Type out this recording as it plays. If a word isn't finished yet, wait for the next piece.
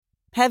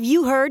Have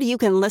you heard you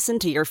can listen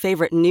to your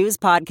favorite news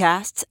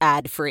podcasts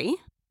ad-free?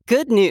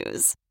 Good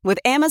news. With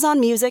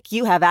Amazon Music,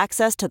 you have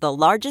access to the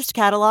largest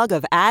catalog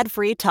of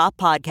ad-free top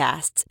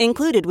podcasts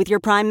included with your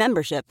Prime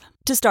membership.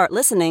 To start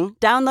listening,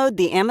 download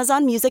the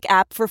Amazon Music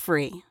app for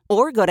free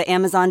or go to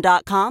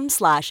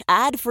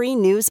amazon.com/ad-free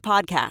news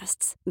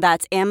podcasts.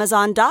 That's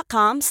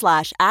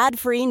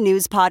amazon.com/ad-free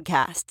news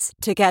podcasts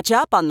to catch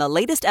up on the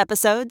latest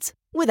episodes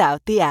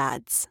without the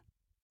ads.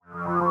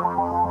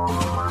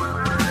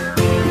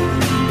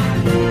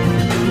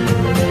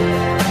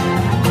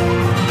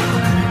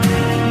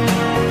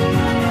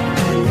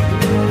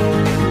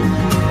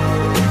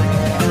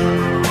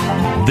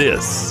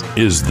 This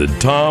is the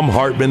Thom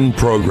Hartmann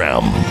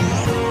Program.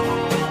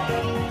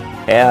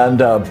 And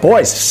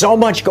boy, so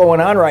much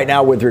going on right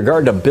now with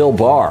regard to Bill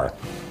Barr.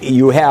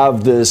 You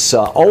have this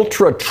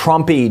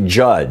ultra-Trumpy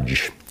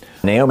judge,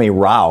 Naomi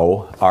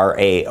Rao,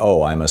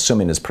 R-A-O, I'm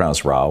assuming it's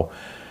pronounced Rao.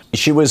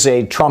 She was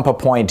a Trump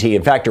appointee,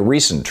 in fact, a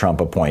recent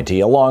Trump appointee,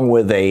 along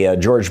with a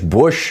George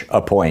Bush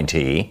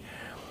appointee,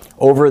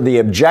 over the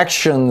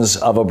objections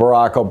of a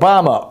Barack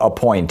Obama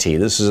appointee.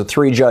 This is a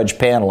three-judge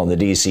panel in the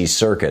D.C.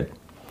 Circuit,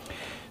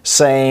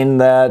 saying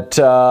that,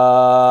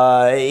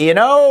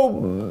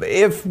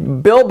 if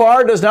Bill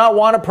Barr does not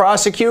want to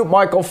prosecute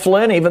Michael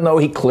Flynn, even though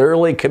he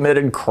clearly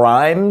committed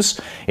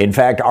crimes, in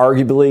fact,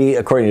 arguably,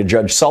 according to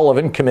Judge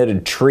Sullivan,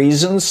 committed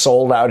treason,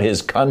 sold out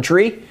his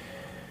country,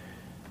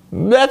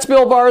 that's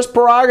Bill Barr's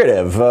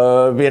prerogative.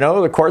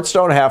 The courts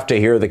don't have to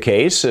hear the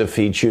case if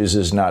he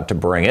chooses not to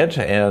bring it.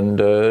 And,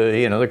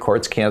 the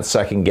courts can't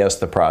second guess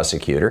the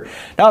prosecutor.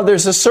 Now,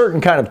 there's a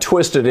certain kind of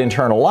twisted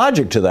internal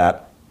logic to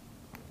that.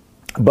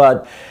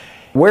 But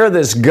where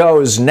this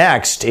goes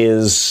next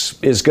is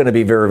going to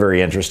be very,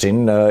 very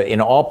interesting. In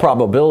all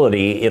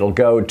probability, it'll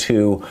go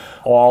to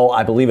all,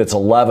 I believe it's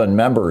 11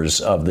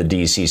 members of the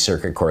D.C.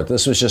 Circuit Court.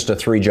 This was just a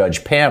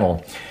three-judge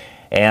panel,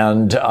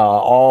 and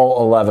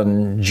all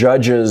 11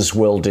 judges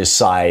will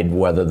decide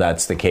whether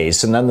that's the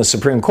case. And then the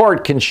Supreme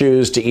Court can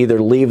choose to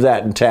either leave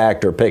that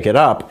intact or pick it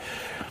up.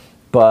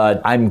 But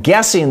I'm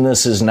guessing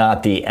this is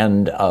not the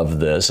end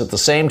of this. At the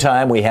same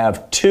time, we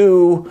have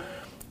two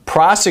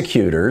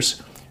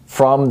prosecutors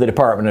from the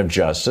Department of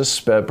Justice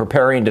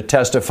preparing to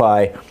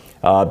testify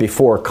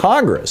before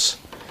Congress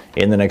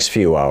in the next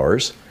few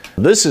hours.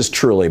 This is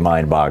truly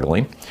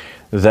mind-boggling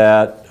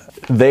that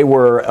they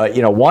were,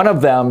 one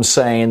of them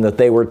saying that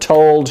they were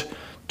told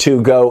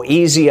to go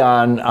easy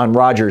on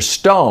Roger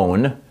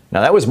Stone.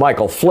 Now, that was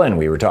Michael Flynn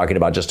we were talking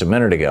about just a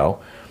minute ago.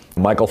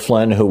 Michael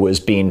Flynn, who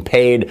was being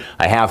paid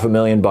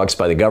 $500,000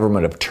 by the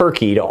government of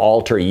Turkey to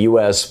alter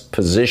U.S.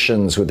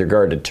 positions with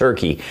regard to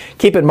Turkey.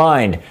 Keep in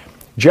mind,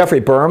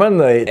 Jeffrey Berman,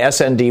 the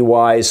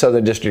SNDY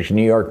Southern District of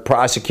New York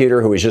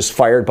prosecutor who was just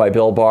fired by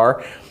Bill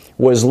Barr,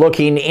 was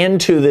looking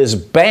into this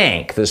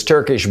bank, this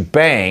Turkish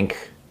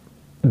bank,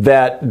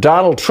 that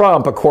Donald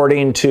Trump,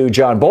 according to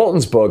John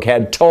Bolton's book,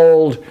 had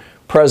told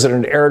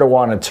President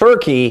Erdogan of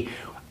Turkey,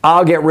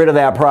 I'll get rid of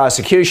that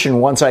prosecution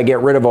once I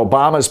get rid of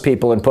Obama's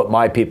people and put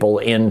my people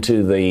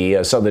into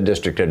the Southern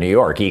District of New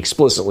York. He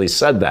explicitly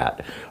said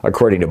that,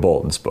 according to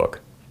Bolton's book.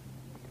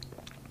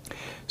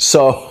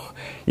 So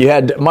you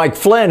had Mike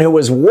Flynn, who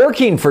was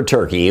working for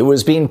Turkey, who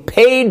was being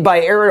paid by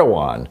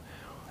Erdogan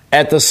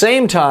at the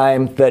same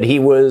time that he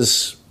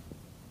was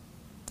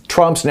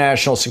Trump's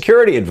national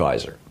security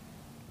advisor,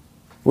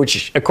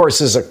 which, of course,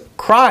 is a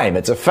crime.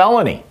 It's a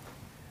felony.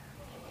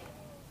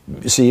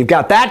 So you've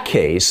got that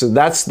case.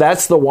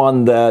 That's the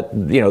one that,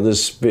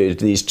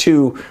 these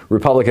two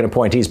Republican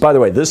appointees. By the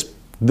way, this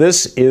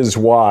is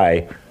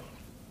why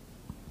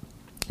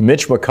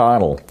Mitch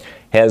McConnell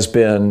has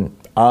been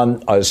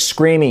on a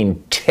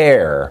screaming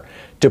tear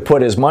to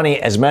put as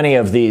many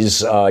of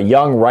these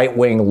young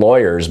right-wing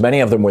lawyers, many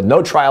of them with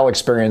no trial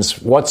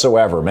experience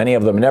whatsoever, many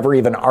of them never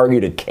even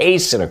argued a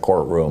case in a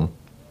courtroom,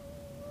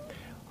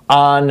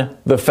 on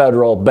the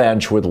federal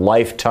bench with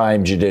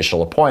lifetime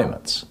judicial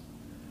appointments,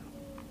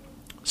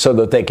 so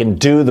that they can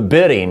do the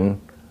bidding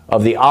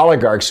of the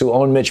oligarchs who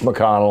own Mitch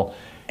McConnell,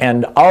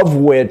 and of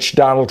which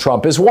Donald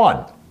Trump is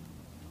one.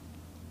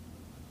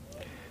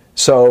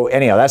 So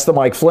anyhow, that's the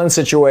Mike Flynn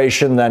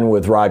situation. Then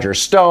with Roger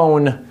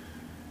Stone,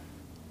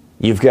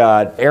 you've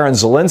got Aaron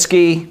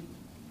Zelinsky,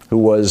 who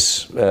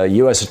was a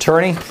U.S.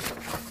 attorney,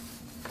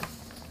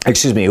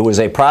 who was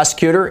a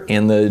prosecutor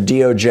in the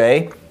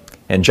DOJ,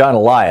 and John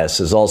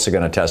Elias is also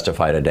going to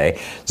testify today.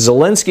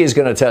 Zelinsky is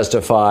going to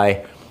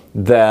testify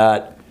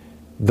that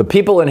the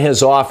people in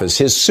his office,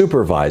 his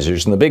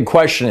supervisors, and the big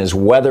question is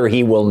whether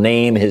he will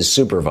name his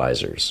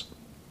supervisors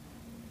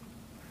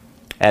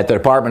at the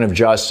Department of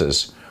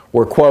Justice,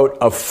 were, quote,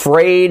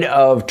 afraid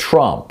of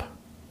Trump.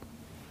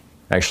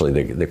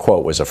 Actually, the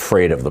quote was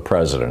afraid of the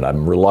president.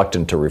 I'm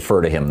reluctant to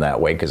refer to him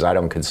that way because I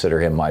don't consider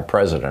him my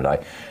president.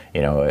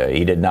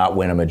 He did not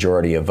win a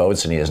majority of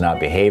votes and he has not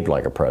behaved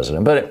like a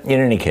president. But in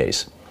any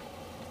case,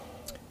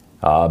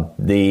 so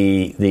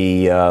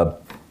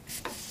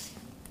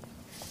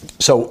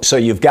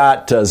you've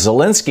got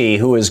Zelinsky,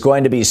 who is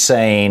going to be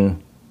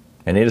saying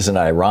And it isn't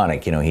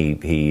ironic,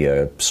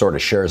 he sort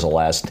of shares a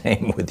last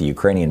name with the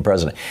Ukrainian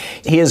president.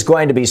 He is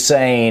going to be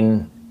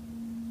saying,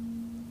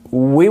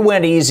 we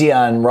went easy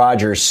on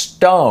Roger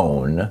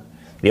Stone,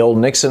 the old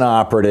Nixon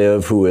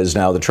operative who is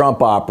now the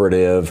Trump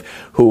operative,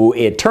 who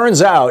it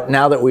turns out,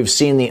 now that we've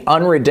seen the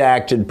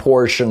unredacted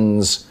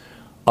portions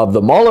of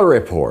the Mueller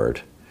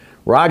report,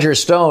 Roger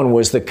Stone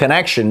was the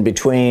connection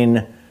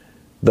between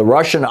the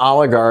Russian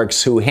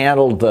oligarchs who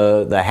handled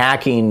the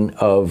hacking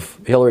of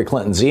Hillary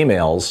Clinton's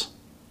emails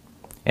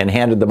and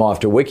handed them off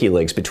to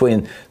WikiLeaks,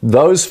 between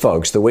those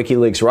folks, the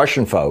WikiLeaks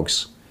Russian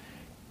folks,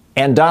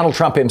 and Donald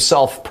Trump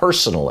himself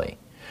personally.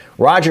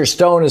 Roger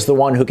Stone is the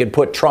one who could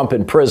put Trump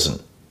in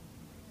prison,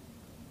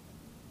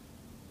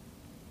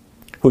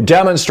 who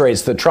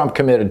demonstrates that Trump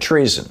committed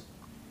treason.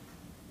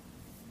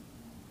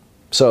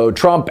 So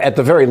Trump, at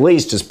the very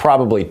least, is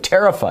probably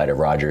terrified of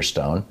Roger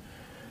Stone.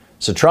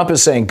 So Trump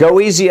is saying, go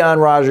easy on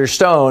Roger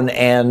Stone,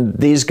 and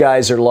these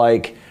guys are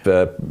like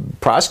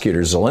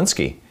prosecutor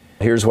Zelensky.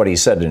 Here's what he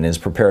said in his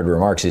prepared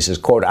remarks. He says,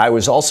 quote, I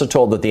was also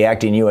told that the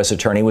acting U.S.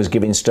 attorney was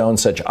giving Stone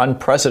such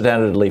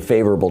unprecedentedly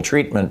favorable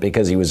treatment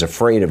because he was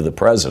afraid of the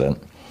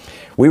president.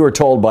 We were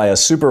told by a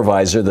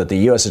supervisor that the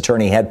U.S.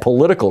 attorney had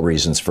political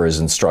reasons for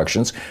his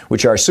instructions,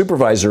 which our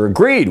supervisor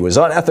agreed was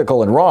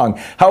unethical and wrong.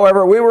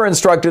 However, we were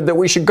instructed that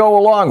we should go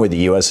along with the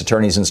U.S.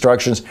 attorney's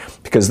instructions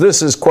because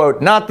this is,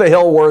 quote, not the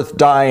hill worth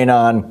dying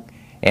on,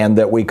 and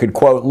that we could,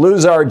 quote,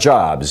 lose our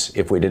jobs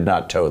if we did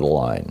not toe the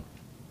line.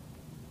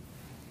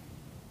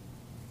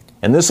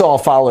 And this all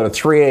followed a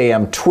 3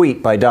 a.m.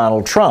 tweet by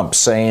Donald Trump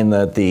saying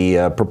that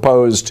the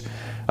proposed,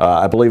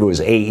 I believe it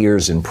was 8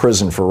 years in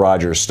prison for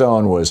Roger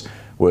Stone was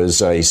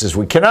he says,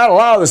 we cannot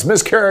allow this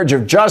miscarriage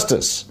of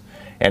justice.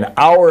 And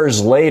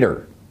hours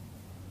later,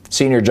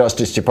 senior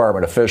Justice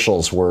Department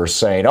officials were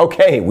saying,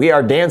 okay, we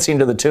are dancing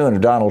to the tune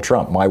of Donald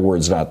Trump. My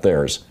words, not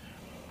theirs.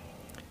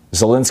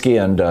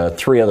 Zelensky and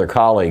 3 other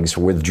colleagues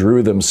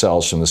withdrew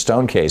themselves from the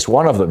Stone case.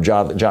 One of them,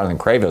 Jonathan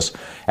Kravis,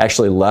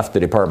 actually left the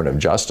Department of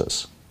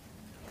Justice.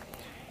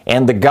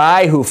 And the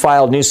guy who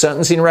filed new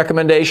sentencing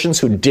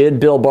recommendations, who did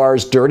Bill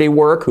Barr's dirty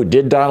work, who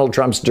did Donald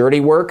Trump's dirty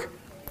work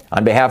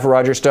on behalf of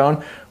Roger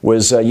Stone,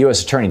 was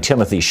U.S. Attorney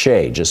Timothy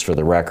Shea, just for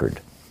the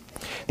record.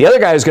 The other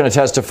guy who's going to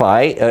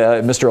testify,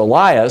 Mr.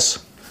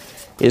 Elias,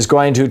 is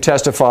going to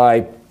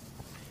testify,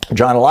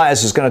 John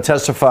Elias is going to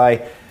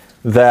testify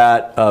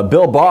that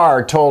Bill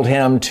Barr told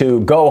him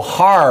to go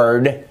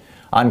hard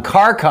on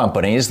car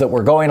companies that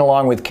were going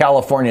along with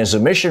California's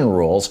emission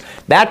rules.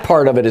 That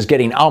part of it is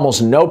getting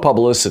almost no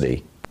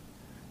publicity.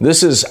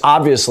 This is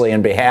obviously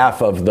in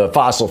behalf of the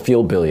fossil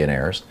fuel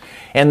billionaires.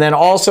 And then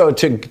also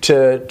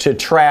to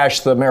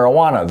trash the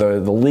marijuana,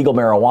 the legal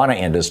marijuana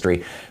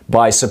industry,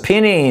 by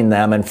subpoenaing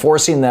them and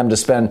forcing them to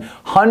spend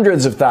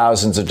hundreds of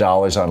thousands of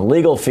dollars on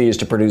legal fees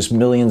to produce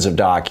millions of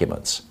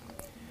documents.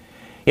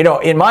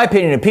 In my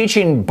opinion,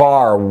 impeaching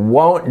Barr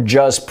won't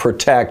just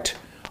protect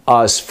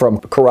us from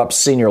corrupt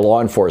senior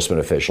law enforcement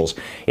officials.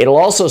 It'll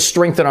also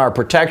strengthen our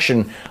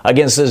protection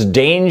against this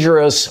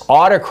dangerous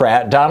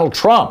autocrat, Donald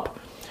Trump.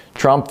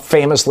 Trump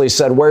famously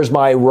said, where's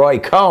my Roy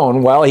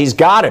Cohn? Well, he's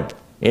got him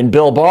in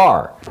Bill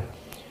Barr.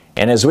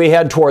 And as we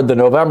head toward the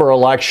November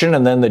election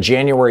and then the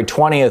January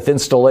 20th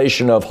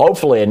installation of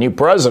hopefully a new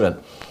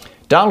president,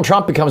 Donald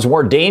Trump becomes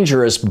more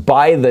dangerous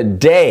by the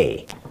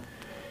day.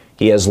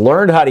 He has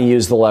learned how to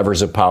use the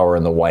levers of power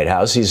in the White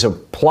House. He's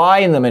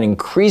applying them in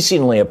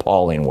increasingly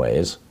appalling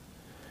ways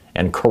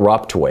and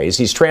corrupt ways.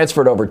 He's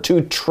transferred over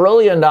 $2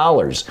 trillion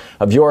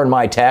of your and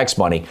my tax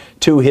money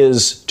to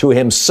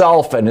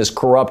himself and his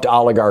corrupt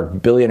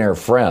oligarch billionaire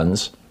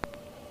friends.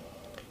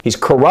 He's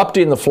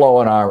corrupting the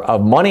flow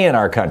of money in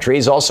our country.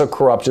 He's also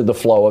corrupted the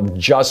flow of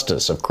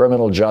justice, of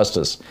criminal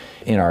justice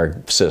in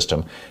our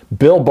system.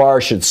 Bill Barr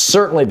should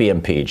certainly be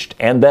impeached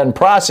and then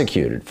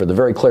prosecuted for the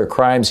very clear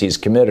crimes he's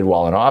committed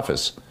while in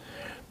office.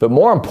 But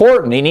more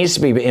important, he needs to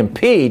be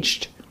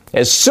impeached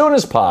as soon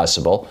as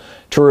possible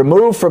to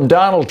remove from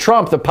Donald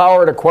Trump the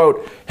power to,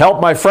 quote,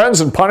 help my friends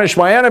and punish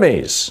my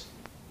enemies.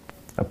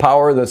 A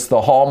power that's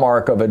the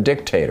hallmark of a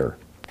dictator.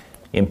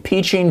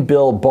 Impeaching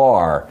Bill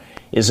Barr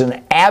is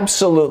an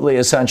absolutely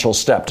essential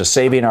step to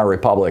saving our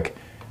republic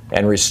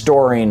and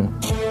restoring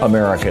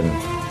American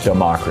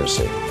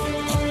democracy.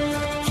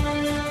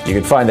 You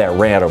can find that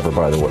rant over,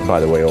 by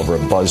the way, over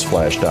at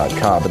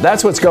buzzflash.com. But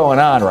that's what's going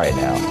on right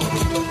now.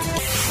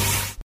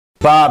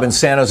 Bob in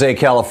San Jose,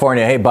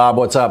 California. Hey, Bob,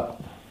 what's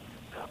up?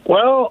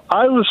 Well,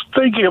 I was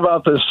thinking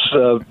about this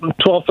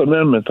 12th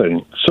Amendment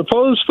thing.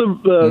 Suppose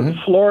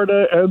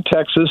Florida and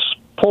Texas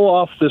pull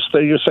off this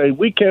thing and say,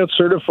 we can't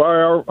certify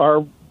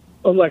our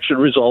election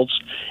results,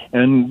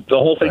 and the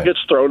whole thing gets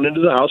thrown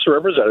into the House of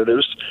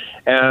Representatives,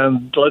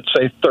 and let's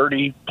say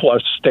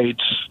 30-plus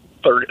states,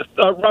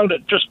 around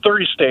it, just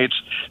 30 states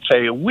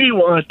say, we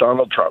want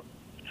Donald Trump.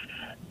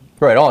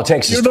 Right, all it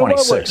takes is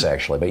 26,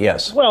 actually, but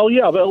yes. Well,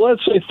 yeah, but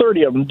let's say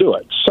 30 of them do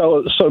it.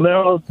 So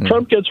now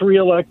Trump gets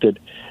reelected.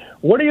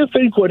 What do you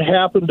think would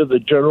happen to the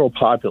general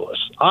populace?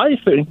 I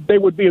think they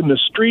would be in the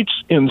streets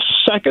in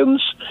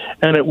seconds,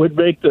 and it would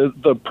make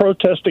the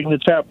protesting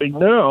that's happening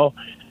now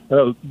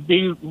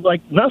be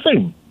like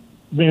nothing.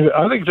 I mean,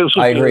 I think this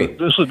would I agree.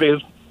 This would be.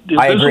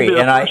 I agree,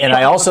 and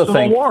I also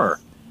think. War.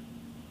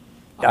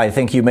 I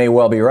think you may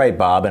well be right,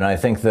 Bob, and I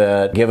think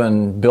that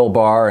given Bill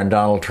Barr and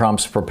Donald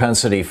Trump's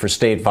propensity for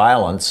state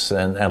violence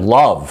and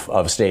love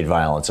of state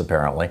violence,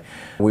 apparently,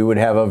 we would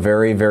have a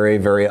very, very,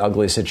 very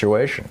ugly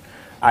situation.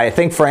 I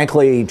think,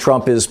 frankly,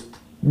 Trump is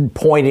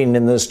pointing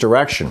in this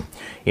direction,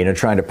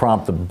 trying to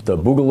prompt the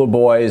Boogaloo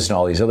Boys and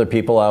all these other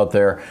people out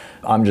there.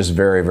 I'm just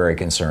very, very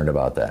concerned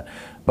about that.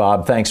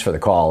 Bob, thanks for the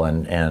call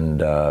and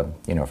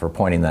for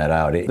pointing that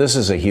out. This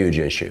is a huge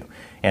issue,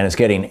 and it's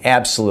getting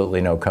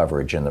absolutely no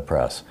coverage in the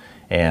press.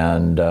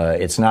 And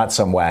it's not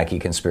some wacky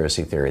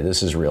conspiracy theory.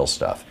 This is real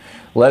stuff.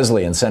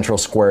 Leslie in Central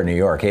Square, New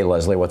York. Hey,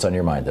 Leslie, what's on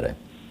your mind today?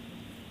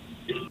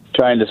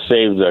 Trying to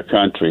save the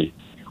country.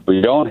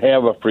 We don't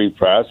have a free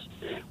press.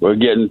 We're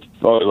getting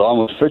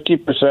almost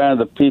 50% of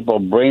the people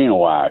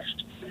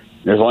brainwashed.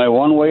 There's only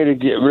one way to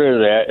get rid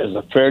of that is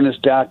the fairness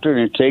doctrine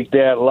and take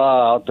that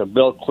law out that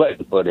Bill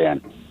Clinton put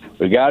in.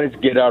 We got to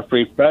get our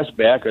free press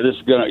back, or they're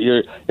just going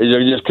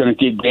to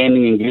keep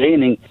gaining and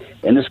gaining,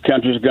 and this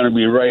country's going to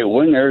be right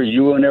winger,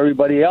 you and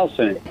everybody else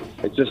in it.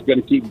 It's just going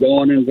to keep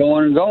going and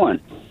going and going.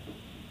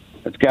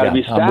 It's got to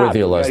be stopped. I'm with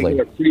you, Leslie.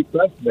 Get our free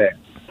press back.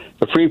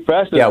 The free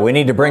press. Yeah, we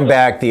need to bring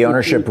back the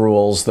ownership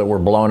rules that were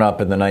blown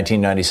up in the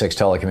 1996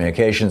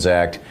 Telecommunications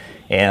Act.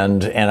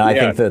 And I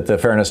think that the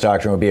fairness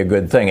doctrine would be a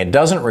good thing. It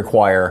doesn't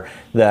require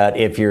that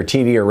if your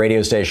TV or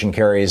radio station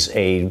carries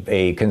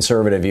a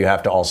conservative, you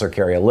have to also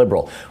carry a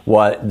liberal.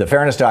 What the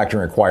fairness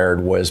doctrine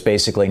required was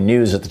basically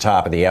news at the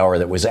top of the hour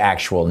that was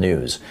actual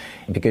news,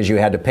 because you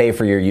had to pay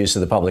for your use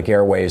of the public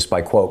airwaves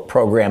by, quote,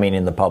 programming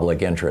in the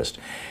public interest.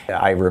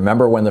 I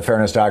remember when the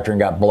fairness doctrine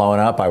got blown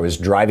up, I was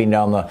driving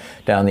down the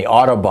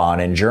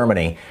Autobahn in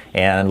Germany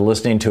and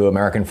listening to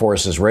American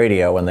Forces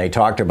Radio, and they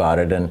talked about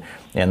it, and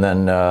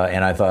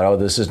I thought, oh,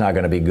 this is not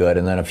going to be good.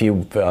 And then a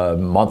few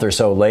month or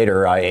so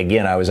later,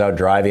 I was out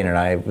driving and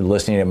I was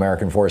listening to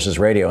American Forces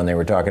Radio, and they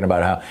were talking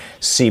about how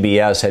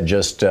CBS had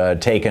just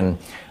taken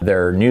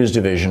their news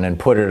division and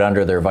put it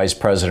under their vice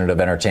president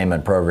of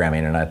entertainment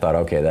programming. And I thought,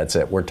 okay, that's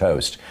it. We're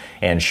toast.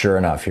 And sure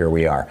enough, here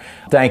we are.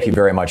 Thank you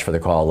very much for the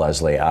call,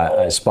 Leslie.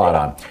 Spot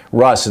on.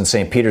 Russ in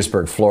St.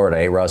 Petersburg, Florida.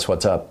 Hey, Russ,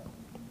 what's up?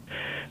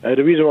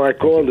 The reason why I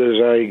called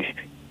is I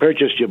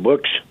purchased your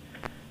books,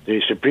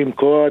 the Supreme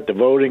Court, the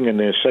voting, and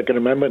the Second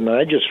Amendment, and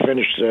I just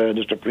finished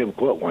the Supreme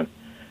Court one.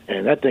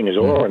 And that thing is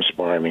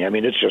awe-inspiring. I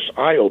mean, it's just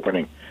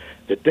eye-opening.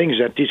 The things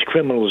that these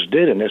criminals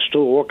did, and they're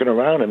still walking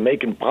around and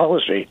making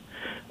policy.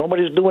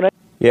 Nobody's doing that.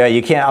 Yeah,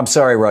 you can't. I'm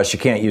sorry, Russ, you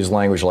can't use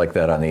language like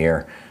that on the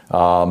air.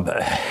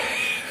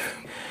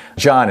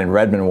 John in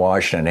Redmond,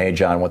 Washington. Hey,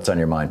 John, what's on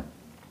your mind?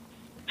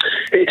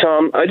 Hey,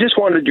 Tom, I just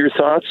wanted your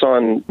thoughts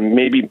on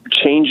maybe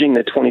changing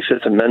the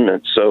 25th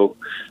Amendment so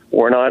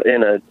we're not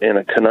in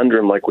a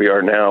conundrum like we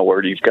are now,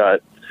 where you've got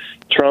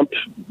Trump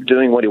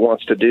doing what he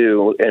wants to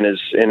do and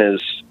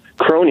his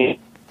crony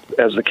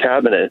as the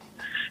cabinet.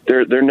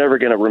 They're never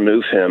going to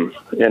remove him.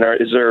 And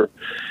is there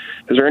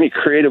any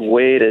creative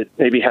way to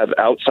maybe have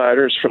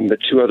outsiders from the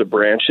two other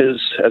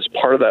branches as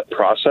part of that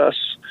process?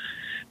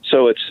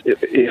 So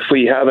if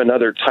we have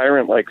another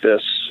tyrant like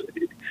this,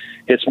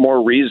 it's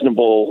more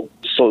reasonable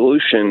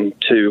solution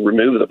to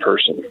remove the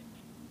person.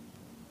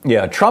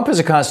 Yeah, Trump is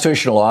a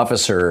constitutional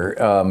officer.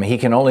 He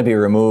can only be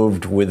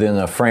removed within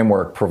a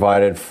framework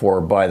provided for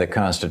by the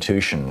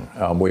Constitution,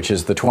 which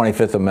is the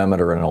 25th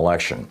Amendment or an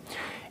election.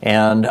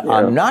 And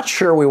I'm not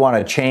sure we want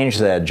to change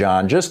that,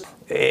 John.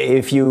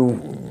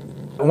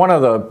 One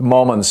of the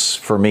moments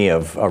for me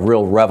of a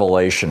real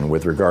revelation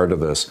with regard to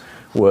this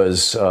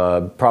was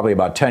probably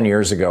about 10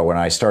 years ago when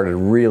I started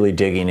really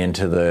digging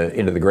into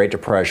the Great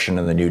Depression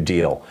and the New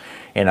Deal.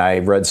 And I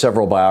read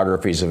several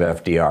biographies of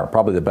FDR.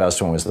 Probably the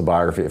best one was the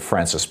biography of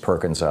Francis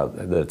Perkins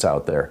that's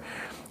out there.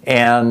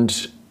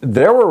 And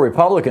there were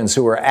Republicans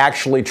who were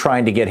actually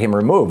trying to get him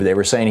removed. They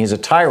were saying he's a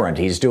tyrant.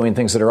 He's doing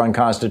things that are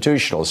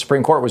unconstitutional. The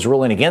Supreme Court was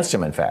ruling against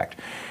him, in fact.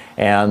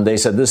 And they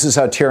said, this is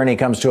how tyranny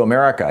comes to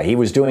America. He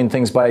was doing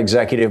things by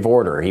executive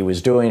order. He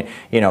was doing,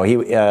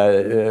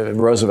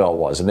 Roosevelt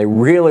was. And they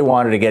really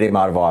wanted to get him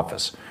out of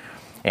office.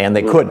 And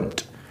they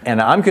couldn't. And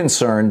I'm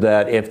concerned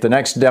that if the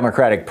next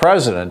Democratic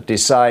president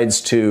decides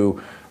to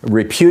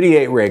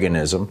repudiate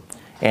Reaganism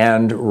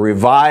and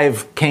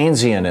revive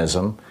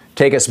Keynesianism,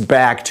 take us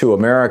back to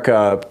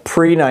America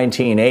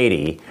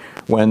pre-1980,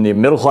 when the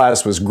middle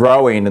class was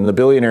growing and the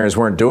billionaires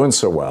weren't doing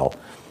so well,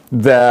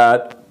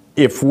 that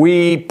if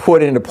we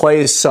put into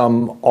place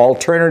some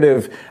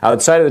alternative,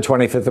 outside of the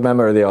 25th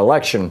Amendment or the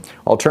election,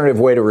 alternative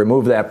way to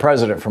remove that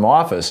president from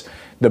office,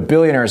 the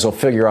billionaires will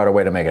figure out a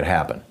way to make it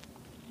happen.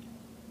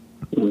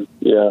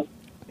 Yeah.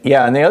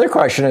 Yeah, and the other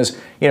question is,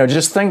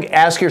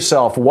 ask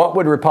yourself, what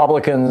would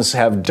Republicans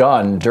have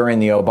done during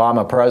the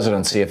Obama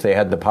presidency if they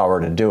had the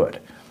power to do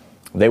it?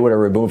 They would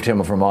have removed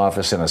him from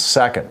office in a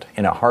second,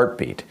 in a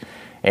heartbeat,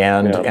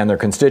 and their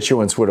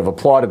constituents would have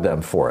applauded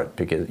them for it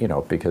because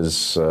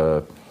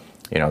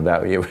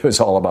that it was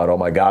all about, oh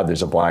my God,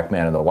 there's a black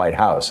man in the White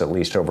House, at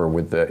least over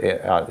with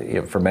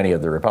for many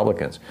of the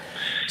Republicans.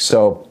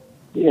 So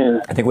Yeah.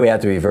 I think we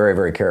have to be very,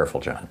 very careful,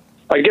 John.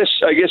 I guess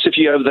if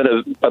you have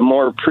a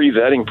more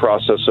pre-vetting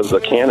process of the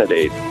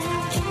candidate,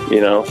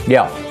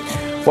 Yeah.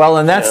 Well,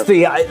 and that's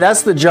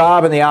the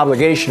job and the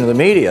obligation of the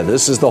media.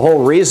 This is the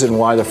whole reason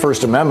why the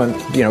First Amendment,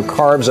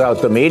 carves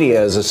out the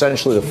media as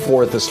essentially the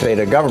fourth estate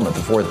of government,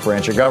 the fourth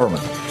branch of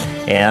government.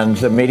 And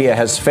the media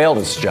has failed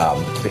its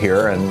job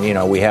here. And,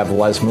 we have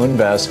Les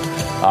Moonves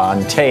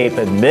on tape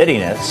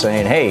admitting it,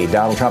 saying, hey,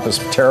 Donald Trump is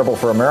terrible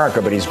for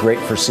America, but he's great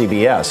for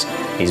CBS.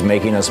 He's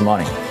making us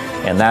money.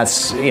 And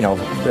that's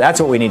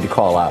what we need to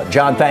call out.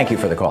 John, thank you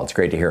for the call. It's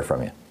great to hear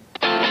from you.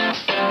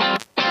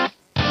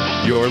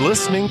 You're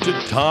listening to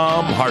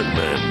Thom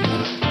Hartmann.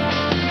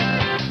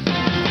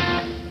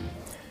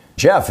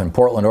 Jeff in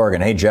Portland,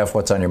 Oregon. Hey, Jeff,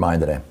 what's on your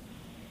mind today?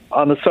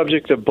 On the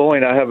subject of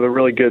bullying, I have a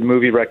really good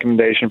movie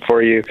recommendation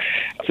for you.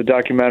 It's a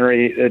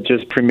documentary that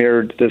just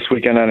premiered this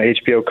weekend on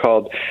HBO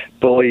called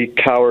Bully,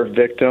 Coward,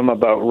 Victim,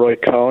 about Roy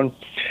Cohn.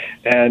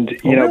 And,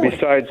 really?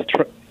 besides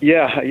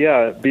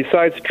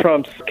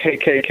Trump's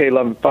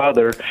KKK-loving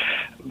father,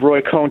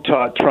 Roy Cohn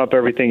taught Trump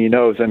everything he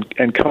knows.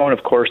 And Cohn,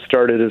 of course,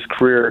 started his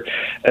career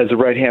as a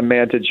right-hand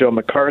man to Joe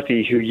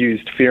McCarthy, who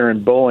used fear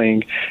and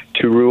bullying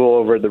to rule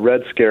over the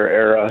Red Scare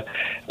era,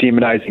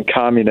 demonizing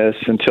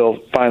communists until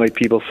finally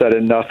people said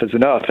enough is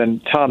enough.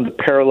 And, Tom, the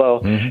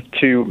parallel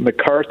to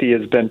McCarthy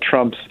has been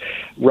Trump's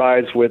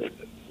rise with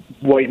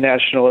white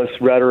nationalist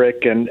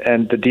rhetoric and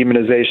the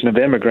demonization of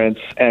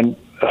immigrants. And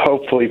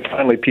hopefully,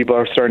 finally, people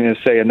are starting to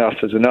say enough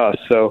is enough.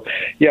 So,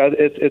 yeah,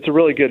 it's a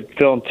really good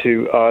film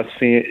to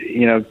see,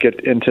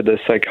 get into the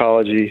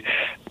psychology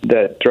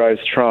that drives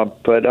Trump.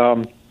 But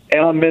Alan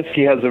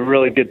Minsky has a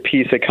really good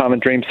piece at Common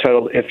Dreams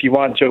titled, If You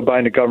Want Joe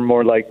Biden to govern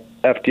more like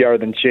FDR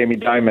than Jamie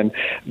Dimon,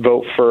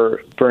 vote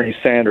for Bernie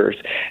Sanders.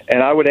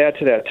 And I would add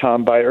to that,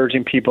 Tom, by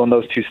urging people in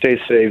those two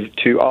states today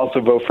to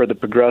also vote for the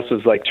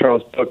progressives like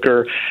Charles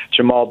Booker,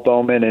 Jamal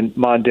Bowman, and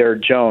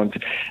Mondaire Jones.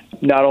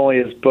 Not only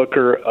is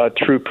Booker a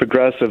true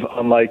progressive,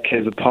 unlike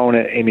his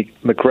opponent, Amy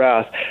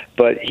McGrath,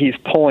 but he's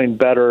polling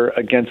better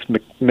against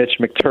Mitch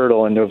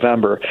McTurtle in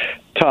November.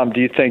 Tom,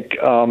 do you think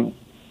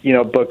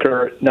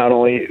Booker not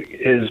only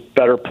is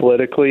better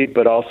politically,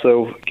 but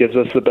also gives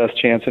us the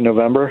best chance in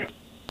November?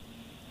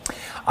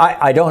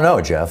 I don't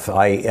know, Jeff.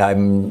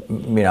 I'm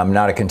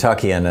not a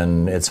Kentuckian,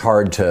 and it's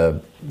hard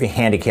to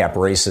handicap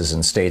races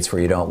in states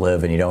where you don't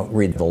live and you don't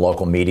read the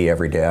local media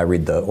every day. I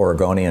read the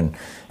Oregonian,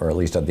 or at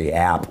least the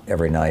app,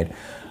 every night.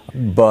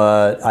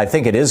 But I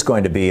think it is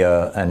going to be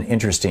an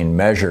interesting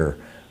measure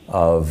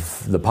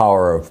of the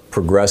power of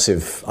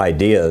progressive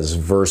ideas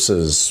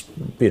versus,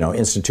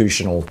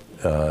 institutional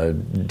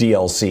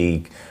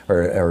DLC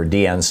or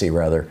DNC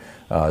rather.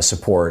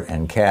 Support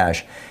and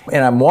cash.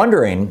 And I'm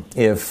wondering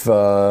if,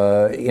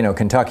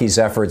 Kentucky's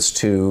efforts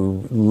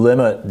to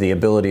limit the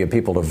ability of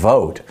people to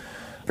vote,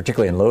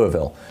 particularly in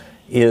Louisville,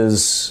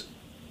 is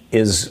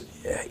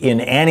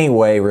in any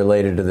way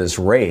related to this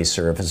race,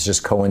 or if it's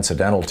just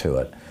coincidental to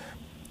it.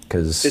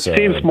 Because it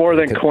seems more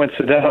than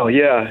coincidental.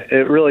 Yeah,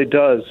 it really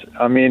does.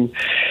 I mean,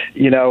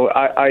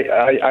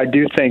 I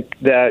do think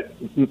that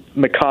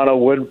McConnell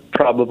would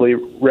probably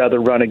rather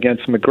run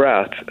against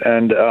McGrath,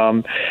 and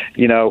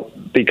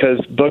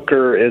because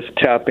Booker is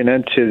tapping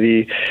into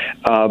the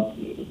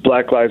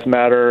Black Lives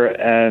Matter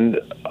and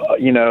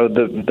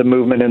the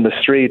movement in the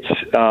streets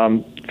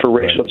for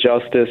racial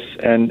justice,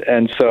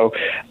 and so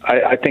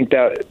I think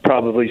that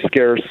probably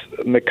scares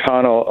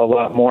McConnell a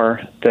lot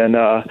more than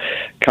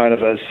kind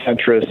of a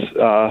centrist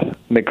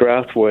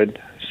McGrath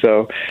would.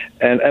 So,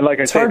 and like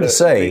I say, it's hard to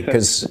say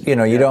because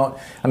you don't.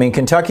 I mean,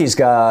 Kentucky's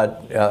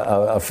got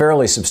a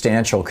fairly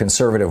substantial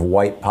conservative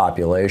white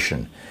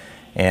population,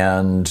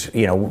 and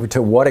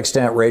to what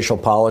extent racial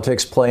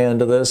politics play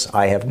into this,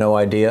 I have no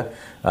idea.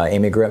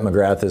 Amy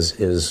McGrath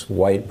is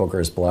white, Booker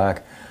is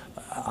black.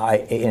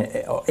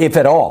 If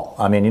at all.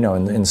 I mean,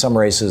 in some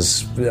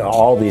races,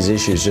 all these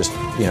issues just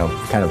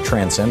kind of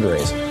transcend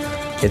race.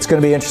 It's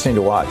going to be interesting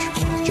to watch,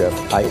 Jeff.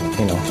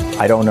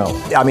 I don't know.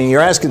 I mean,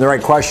 you're asking the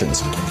right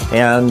questions,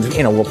 and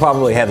we'll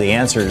probably have the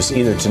answers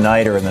either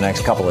tonight or in the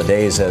next couple of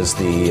days as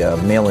the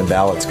mail-in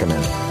ballots come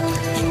in.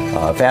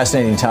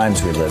 Fascinating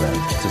times we live in,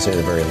 to say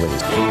the very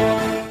least.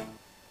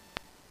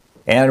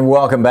 And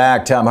welcome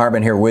back. Thom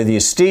Hartmann here with you.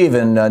 Steve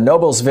in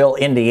Noblesville,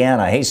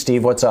 Indiana. Hey,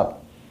 Steve, what's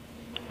up?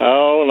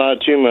 Oh,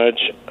 not too much.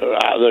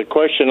 The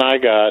question I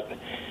got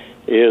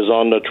is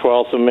on the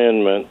 12th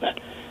Amendment.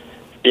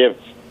 If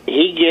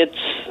he gets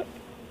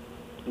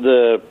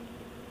the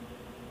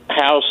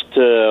House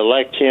to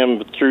elect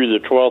him through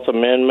the 12th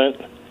Amendment,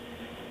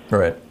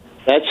 right?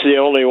 That's the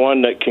only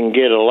one that can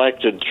get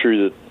elected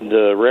through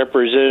the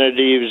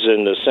representatives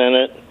and the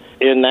Senate.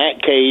 In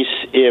that case,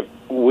 if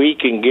we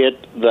can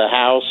get the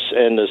House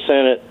and the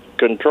Senate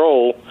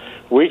control,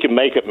 we can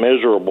make it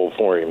miserable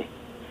for him.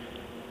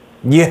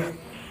 Yeah.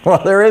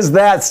 Well, there is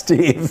that,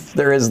 Steve.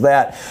 There is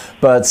that.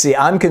 But see,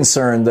 I'm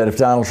concerned that if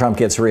Donald Trump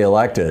gets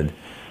reelected,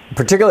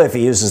 particularly if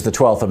he uses the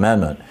 12th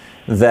Amendment,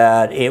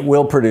 that it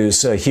will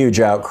produce a huge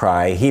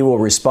outcry. He will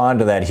respond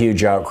to that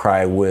huge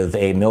outcry with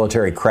a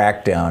military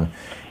crackdown,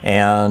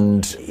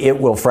 and it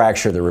will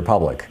fracture the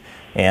republic.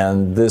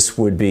 And this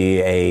would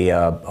be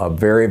a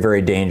very,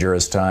 very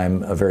dangerous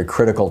time, a very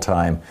critical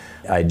time.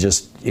 I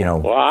just,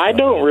 Well, I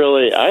don't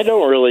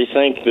really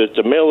think that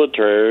the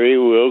military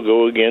will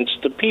go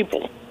against the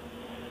people.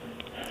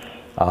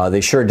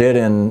 They sure did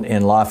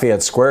in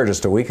Lafayette Square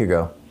just a week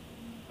ago.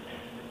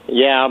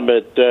 Yeah,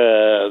 but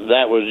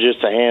that was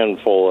just a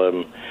handful of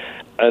them.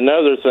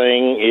 Another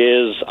thing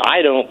is,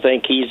 I don't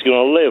think he's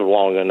going to live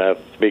long enough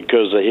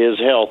because of his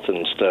health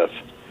and stuff.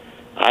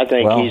 I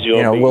think he's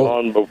going to be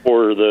gone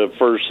before the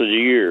first of the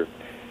year.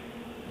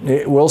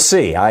 We'll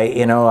see.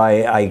 I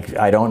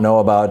don't know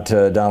about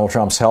Donald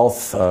Trump's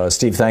health.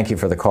 Steve, thank you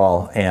for the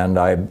call, and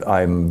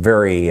I'm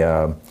very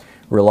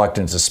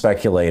reluctant to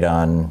speculate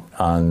on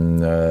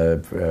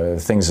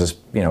things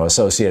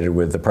associated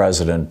with the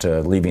president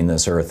leaving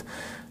this earth.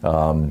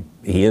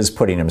 He is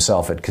putting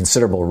himself at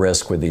considerable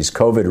risk with these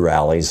COVID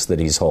rallies that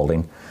he's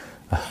holding.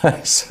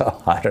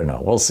 So I don't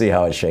know. We'll see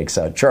how it shakes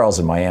out. Charles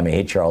in Miami.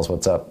 Hey, Charles,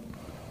 what's up?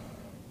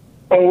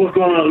 Oh, what's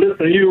going on?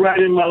 Listen, you're right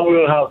in my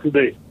wheelhouse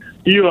today.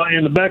 You are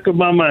in the back of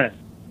my mind.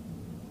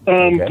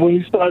 Okay. When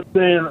you start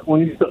saying,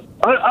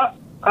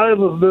 I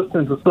was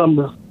listening to some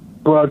of the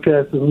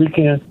broadcasts this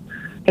weekend,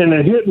 and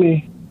it hit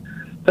me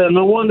that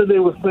no wonder they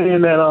were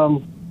saying that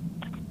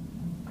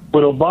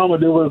with Obama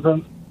there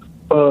wasn't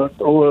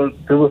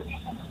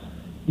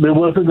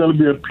going to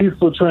be a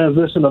peaceful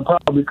transition of power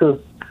because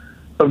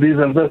of these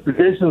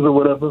investigations or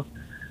whatever.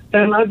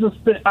 And I just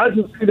see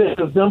that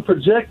as them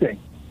projecting.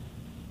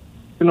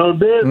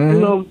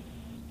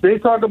 They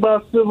talk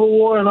about civil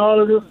war and all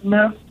of this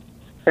mess,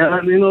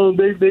 and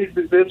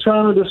they're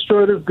trying to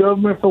destroy this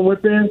government from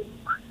within.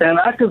 And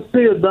I can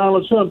see it,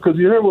 Donald Trump, because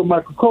you heard what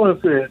Michael Cohen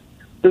said.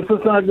 This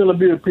is not going to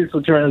be a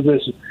peaceful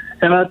transition,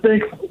 and I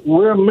think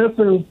we're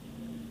missing.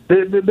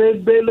 They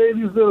lay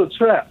these little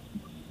traps,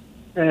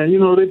 and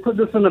they put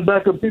this in the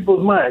back of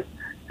people's minds,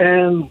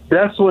 and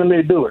that's when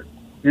they do it.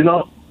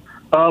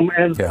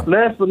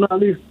 Last but not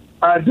least,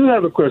 I do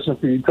have a question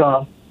for you,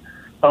 Tom.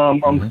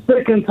 I'm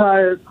sick and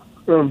tired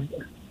of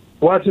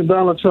watching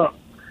Donald Trump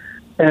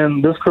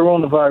and this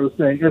coronavirus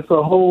thing. It's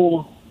a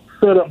whole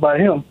setup by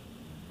him.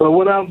 But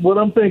what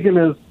I'm thinking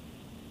is,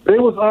 they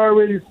was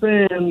already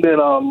saying that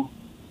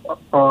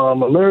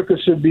America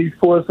should be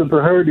forced into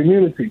herd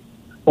immunity,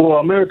 or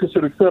America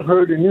should accept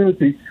herd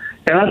immunity,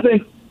 and I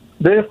think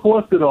they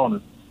forced it on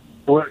us.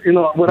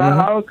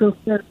 Without our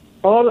consent,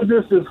 all of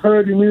this is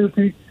herd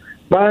immunity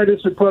by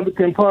this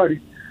Republican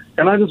Party.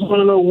 And I just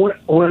want to know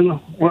when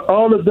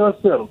all the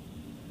dust settles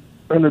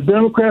and the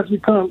Democrats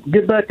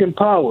get back in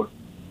power,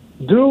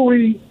 do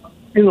we,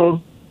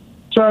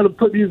 try to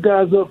put these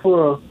guys up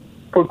for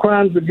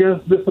crimes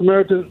against this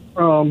American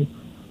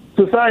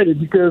society,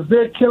 because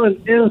they're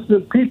killing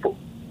innocent people.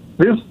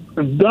 This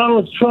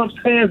Donald Trump's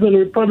hands and the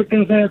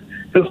Republicans' hands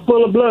is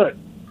full of blood,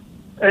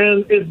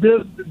 and if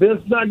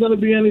there's not going to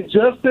be any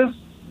justice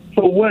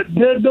for what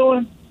they're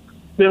doing,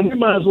 then we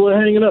might as well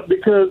hang it up,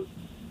 because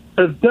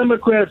as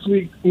Democrats,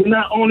 we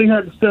not only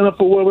have to stand up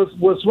for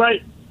what's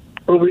right,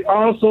 but we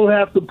also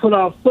have to put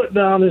our foot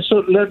down and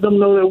let them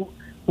know that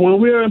when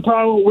we're in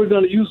power, we're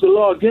going to use the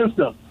law against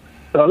them.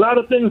 So a lot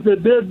of things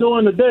that they're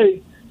doing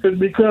today is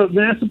because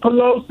Nancy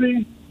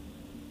Pelosi,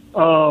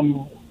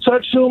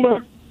 Chuck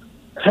Schumer,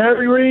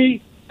 Harry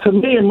Reid, to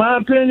me, in my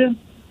opinion,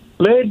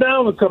 laid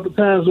down a couple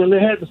times when they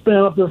had to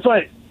stand up and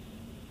fight.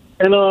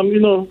 And,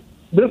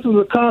 this is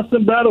a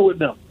constant battle with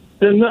them.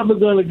 They're never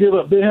going to give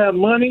up. They have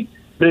money.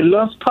 They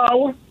lust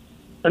power,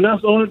 and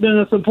that's the only thing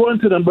that's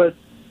important to them. But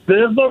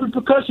there's no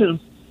repercussions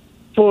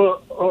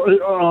for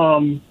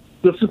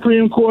the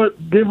Supreme Court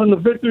giving the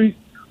victory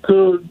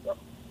to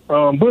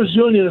Bush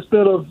Jr.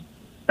 instead of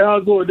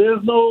Al Gore.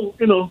 There's no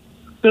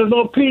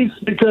peace,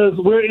 because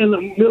we're in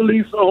the Middle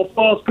East on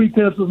false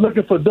pretenses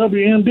looking for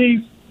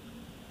WMDs.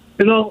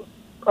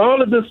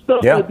 All of this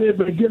stuff that they've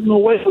been getting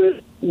away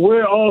with,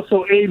 we're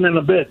also aiding and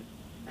abetting.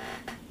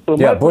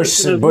 So Bush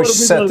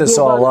set this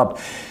all up.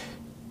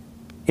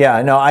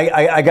 Yeah, no,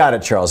 I got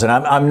it, Charles. And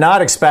I'm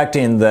not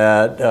expecting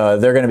that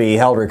they're going to be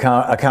held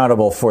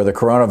accountable for the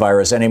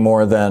coronavirus any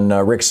more than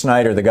Rick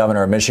Snyder, the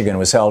governor of Michigan,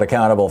 was held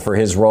accountable for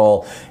his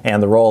role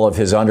and the role of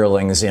his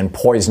underlings in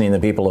poisoning the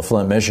people of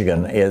Flint,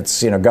 Michigan.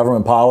 It's,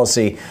 government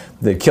policy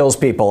that kills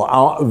people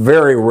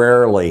very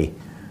rarely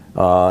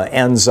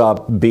ends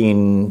up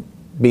being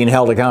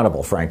held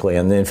accountable, frankly.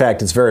 And in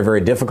fact, it's very,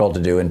 very difficult to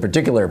do, in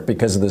particular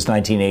because of this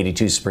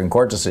 1982 Supreme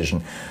Court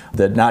decision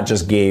that not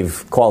just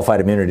gave qualified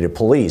immunity to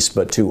police,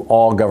 but to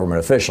all government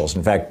officials.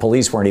 In fact,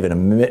 police weren't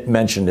even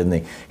mentioned in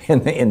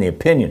the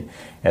opinion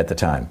at the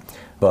time.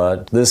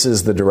 But this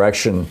is the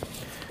direction,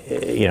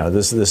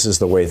 this is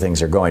the way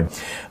things are going.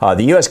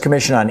 The U.S.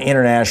 Commission on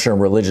International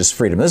and Religious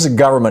Freedom. This is a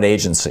government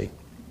agency,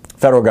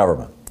 federal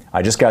government.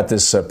 I just got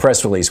this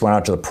press release, went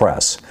out to the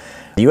press.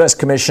 The U.S.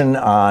 Commission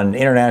on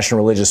International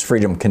Religious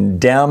Freedom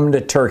condemned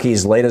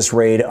Turkey's latest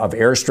raid of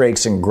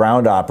airstrikes and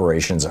ground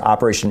operations,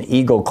 Operation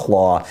Eagle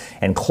Claw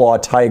and Claw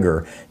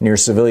Tiger, near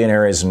civilian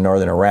areas in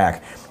northern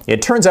Iraq.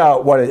 It turns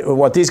out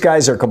what these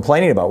guys are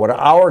complaining about, what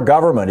our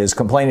government is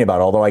complaining about,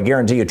 although I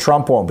guarantee you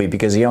Trump won't be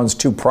because he owns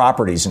 2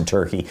 properties in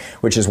Turkey,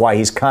 which is why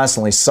he's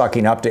constantly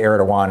sucking up to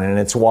Erdogan, and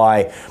it's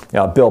why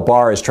Bill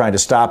Barr is trying to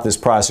stop this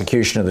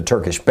prosecution of the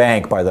Turkish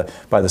bank by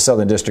the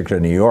Southern District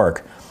of New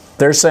York.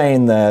 They're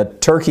saying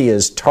that Turkey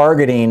is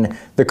targeting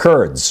the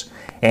Kurds,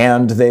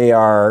 and they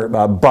are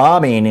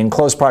bombing in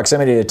close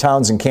proximity to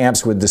towns and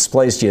camps with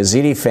displaced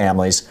Yazidi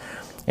families.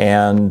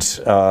 And,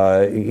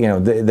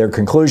 their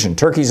conclusion,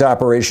 Turkey's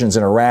operations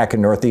in Iraq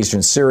and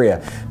northeastern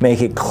Syria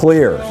make it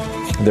clear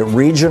that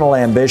regional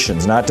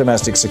ambitions, not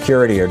domestic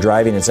security, are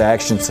driving its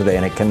actions today,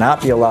 and it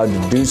cannot be allowed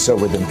to do so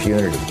with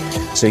impunity.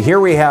 So here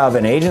we have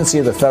an agency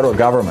of the federal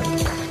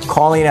government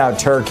calling out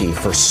Turkey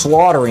for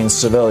slaughtering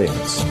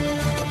civilians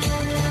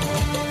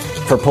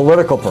for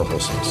political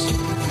purposes.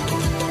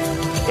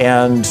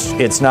 And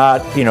it's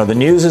not, the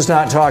news is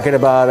not talking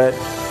about it.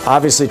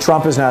 Obviously,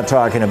 Trump is not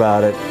talking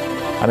about it.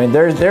 I mean,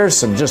 there's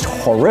some just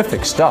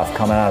horrific stuff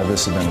coming out of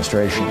this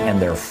administration and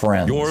their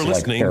friends. You're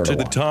listening to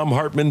the Thom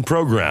Hartmann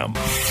Program.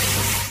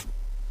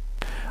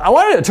 I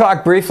wanted to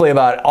talk briefly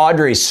about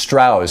Audrey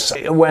Strauss.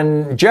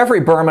 When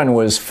Jeffrey Berman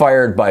was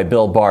fired by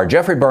Bill Barr,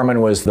 Jeffrey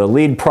Berman was the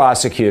lead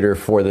prosecutor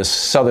for the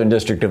Southern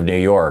District of New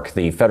York,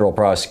 the federal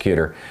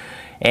prosecutor.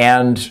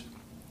 And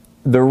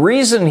the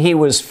reason he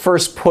was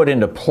first put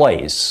into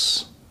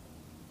place,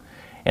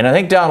 and I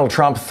think Donald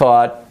Trump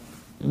thought,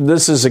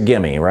 this is a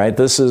gimme, right?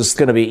 This is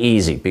going to be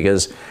easy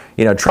because,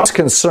 Trump's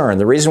concern,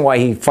 the reason why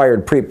he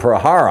fired Preet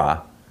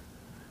Bharara,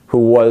 who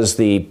was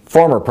the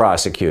former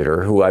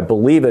prosecutor, who I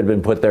believe had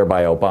been put there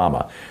by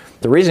Obama.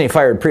 The reason he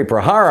fired Preet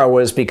Bharara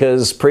was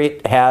because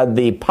Preet had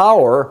the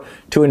power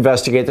to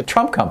investigate the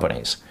Trump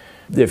companies.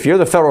 If you're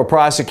the federal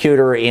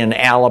prosecutor in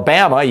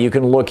Alabama, you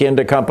can look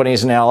into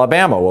companies in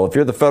Alabama. Well, if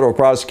you're the federal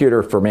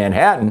prosecutor for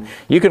Manhattan,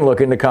 you can look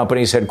into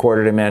companies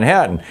headquartered in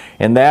Manhattan.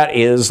 And that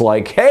is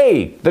like,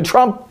 hey, the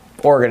Trump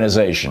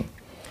organization.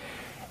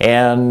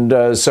 And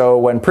so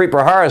when Preet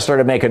Bharara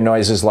started making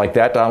noises like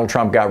that, Donald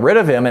Trump got rid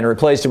of him and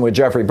replaced him with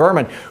Jeffrey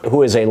Berman,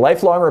 who is a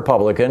lifelong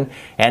Republican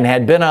and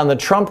had been on the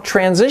Trump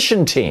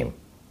transition team.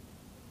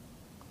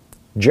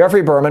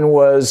 Jeffrey Berman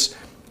was,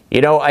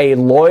 a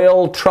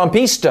loyal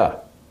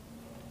Trumpista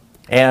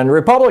and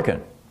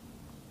Republican.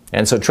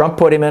 And so Trump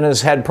put him in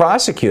as head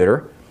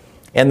prosecutor.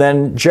 And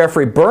then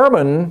Jeffrey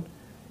Berman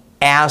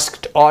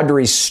asked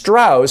Audrey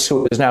Strauss,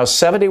 who is now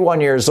 71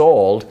 years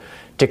old,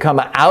 to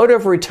come out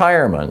of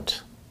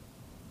retirement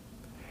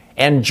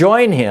and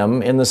join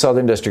him in the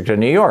Southern District of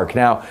New York.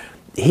 Now,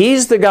 this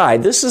is the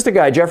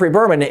guy, Jeffrey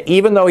Berman,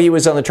 even though he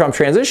was on the Trump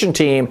transition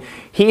team,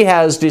 he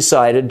has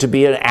decided to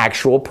be an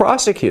actual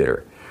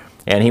prosecutor.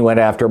 And he went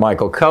after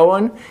Michael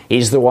Cohen.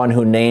 He's the one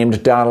who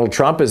named Donald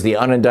Trump as the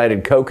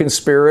unindicted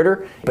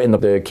co-conspirator in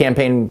the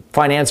campaign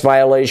finance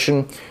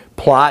violation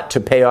plot to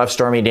pay off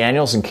Stormy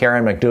Daniels and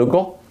Karen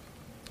McDougal.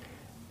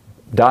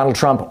 Donald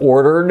Trump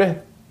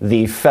ordered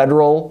the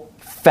federal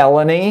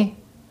felony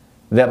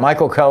that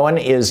Michael Cohen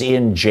is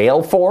in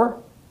jail for.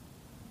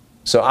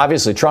 So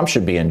obviously Trump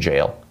should be in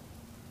jail.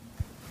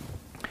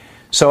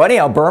 So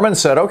anyhow, Berman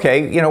said,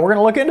 okay, we're going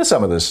to look into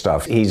some of this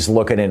stuff. He's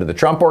looking into the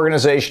Trump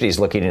organization. He's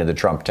looking into the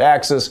Trump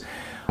taxes.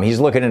 He's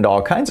looking into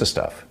all kinds of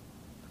stuff.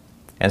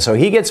 And so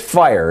he gets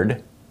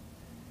fired,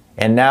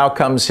 and now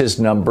comes his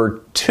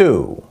number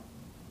 2.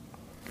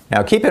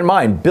 Now keep in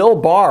mind, Bill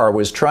Barr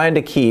was trying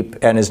to keep,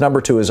 and his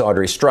number 2 is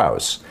Audrey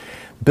Strauss.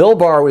 Bill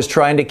Barr was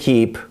trying to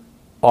keep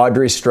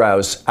Audrey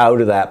Strauss out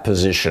of that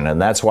position,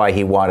 and that's why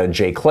he wanted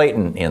Jay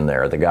Clayton in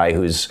there, the guy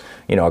who's,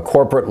 a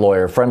corporate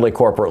lawyer, friendly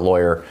corporate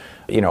lawyer,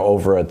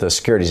 over at the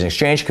Securities and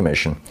Exchange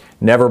Commission.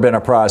 Never been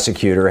a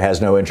prosecutor,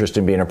 has no interest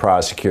in being a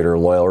prosecutor,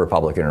 loyal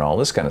Republican and all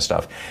this kind of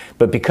stuff.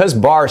 But because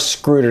Barr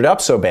screwed it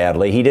up so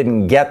badly, he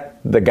didn't get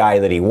the guy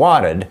that he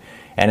wanted,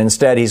 and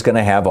instead he's going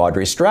to have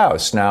Audrey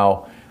Strauss.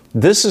 Now,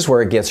 this is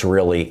where it gets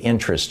really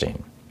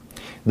interesting.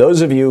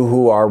 Those of you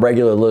who are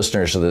regular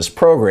listeners to this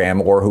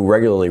program or who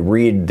regularly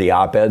read the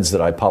op-eds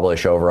that I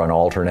publish over on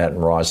Alternet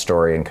and Raw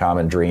Story and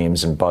Common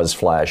Dreams and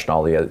BuzzFlash and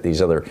all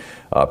these other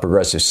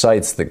progressive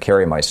sites that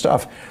carry my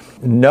stuff,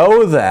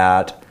 know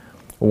that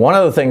one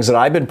of the things that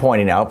I've been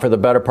pointing out for the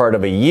better part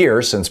of a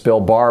year since Bill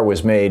Barr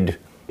was made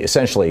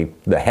essentially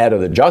the head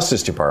of the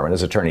Justice Department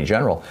as Attorney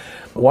General,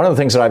 one of the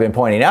things that I've been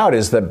pointing out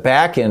is that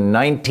back in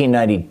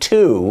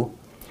 1992,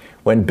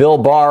 when Bill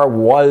Barr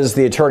was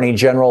the Attorney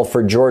General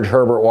for George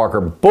Herbert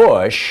Walker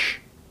Bush,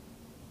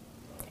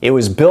 it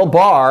was Bill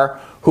Barr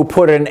who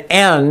put an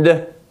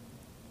end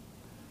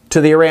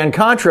to the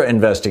Iran-Contra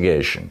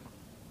investigation,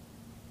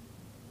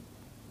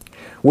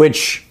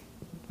 which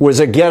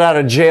was a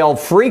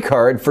get-out-of-jail-free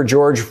card for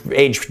George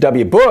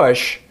H.W.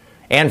 Bush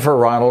and for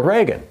Ronald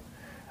Reagan.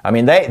 I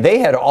mean, they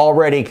had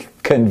already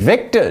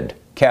convicted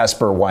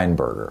Caspar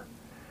Weinberger.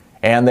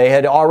 And they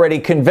had already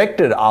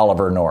convicted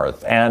Oliver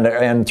North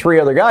and 3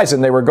 other guys,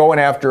 and they were going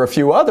after a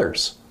few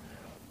others.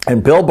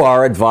 And Bill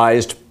Barr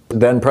advised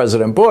then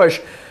President Bush,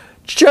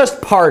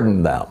 just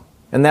pardon them.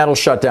 And that'll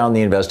shut down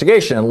the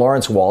investigation. And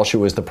Lawrence Walsh, who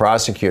was the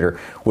prosecutor,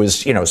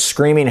 was,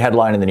 screaming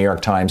headline in the New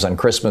York Times on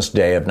Christmas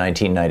Day of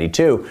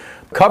 1992,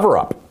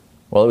 cover-up.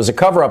 Well, it was a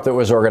cover-up that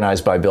was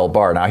organized by Bill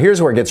Barr. Now,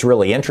 here's where it gets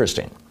really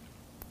interesting.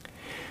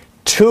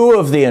 Two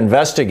of the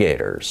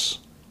investigators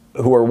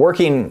who were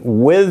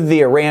working with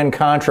the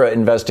Iran-Contra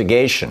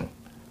investigation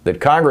that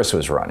Congress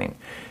was running,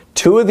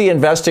 two of the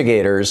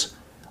investigators,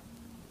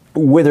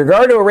 with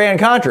regard to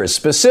Iran-Contra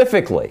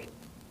specifically,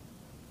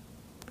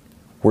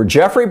 were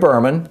Jeffrey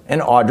Berman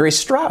and Audrey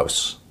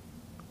Strauss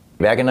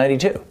back in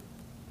 92.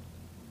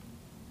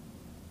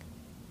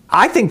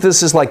 I think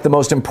this is like the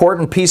most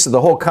important piece of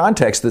the whole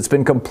context that's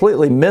been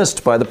completely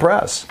missed by the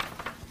press.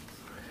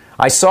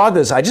 I saw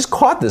this, I just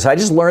caught this, I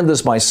just learned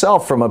this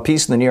myself from a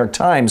piece in the New York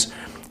Times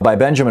by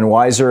Benjamin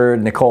Weiser,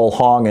 Nicole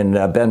Hong,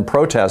 and Ben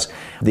Protest.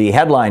 The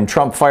headline,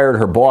 Trump fired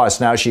her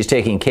boss, now she's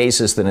taking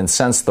cases that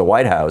incense the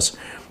White House.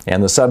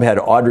 And the subhead,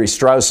 Audrey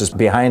Strauss is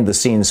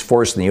behind-the-scenes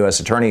force in the U.S.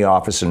 Attorney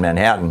Office in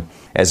Manhattan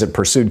as it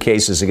pursued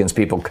cases against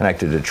people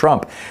connected to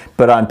Trump.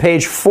 But on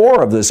page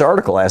 4 of this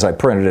article, as I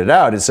printed it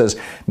out, it says,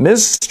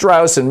 Ms.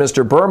 Strauss and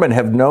Mr. Berman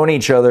have known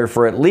each other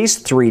for at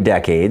least 3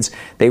 decades.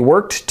 They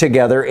worked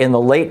together in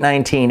the late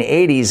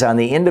 1980s on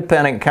the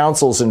independent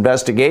counsel's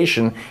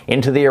investigation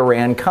into the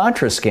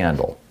Iran-Contra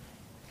scandal.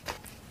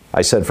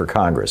 I said for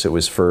Congress. It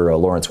was for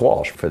Lawrence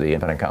Walsh, for the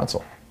independent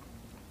counsel.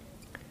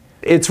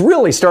 It's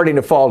really starting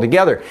to fall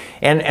together.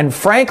 And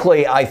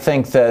frankly, I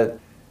think that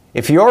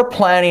if you're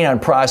planning on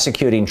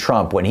prosecuting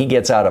Trump when he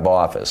gets out of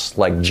office,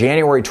 like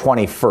January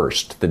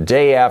 21st, the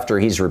day after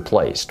he's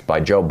replaced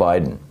by Joe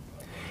Biden,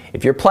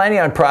 if you're planning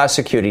on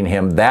prosecuting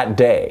him that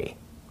day,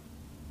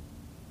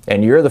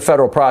 and you're the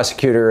federal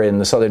prosecutor in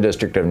the Southern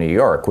District of New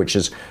York, which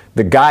is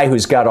the guy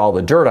who's got all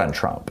the dirt on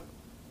Trump,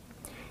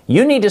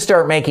 you need to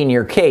start making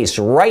your case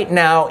right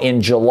now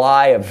in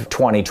July of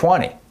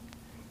 2020.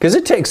 Because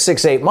it takes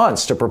 6-8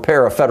 months to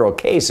prepare a federal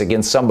case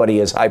against somebody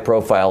as high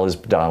profile as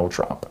Donald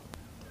Trump.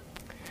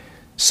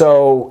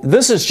 So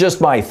this is just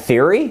my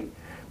theory,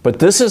 but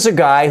this is a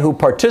guy who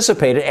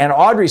participated, and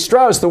Audrey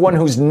Strauss, the one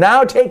who's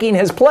now taking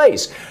his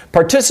place,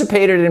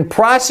 participated in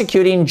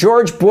prosecuting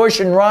George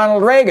Bush and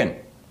Ronald Reagan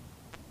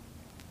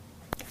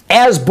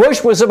as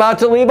Bush was about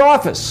to leave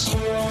office,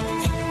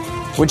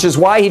 which is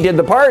why he did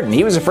the pardon.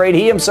 He was afraid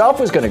he himself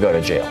was going to go to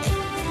jail.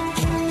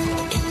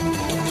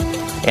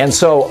 And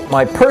so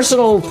my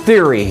personal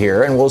theory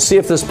here, and we'll see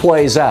if this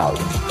plays out,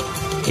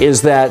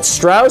 is that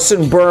Strauss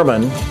and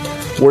Berman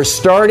were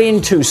starting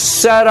to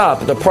set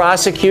up the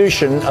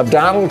prosecution of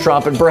Donald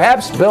Trump and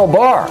perhaps Bill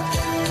Barr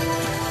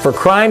for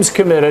crimes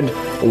committed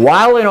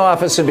while in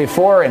office and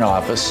before in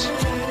office.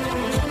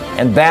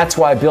 And that's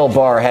why Bill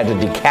Barr had to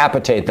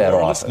decapitate that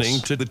office.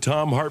 Listening to the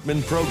Thom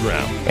Hartmann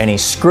program. And he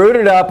screwed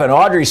it up, and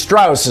Audrey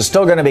Strauss is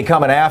still going to be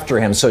coming after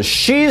him. So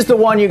she's the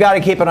one you got to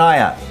keep an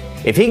eye on.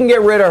 If he can get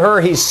rid of her,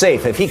 he's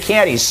safe. If he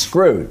can't, he's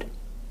screwed.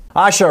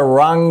 Asha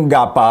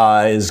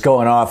Rangappa is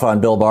going off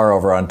on Bill Barr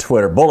over on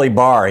Twitter. Bully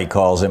Barr, he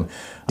calls him.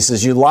 He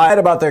says, you lied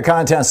about the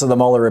contents of the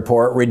Mueller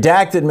report,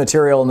 redacted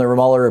material in the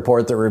Mueller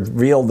report that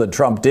revealed that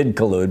Trump did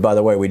collude. By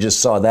the way, we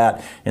just saw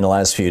that in the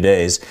last few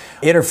days.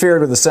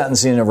 Interfered with the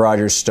sentencing of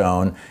Roger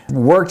Stone.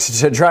 Worked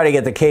to try to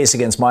get the case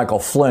against Michael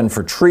Flynn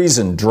for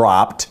treason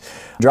dropped.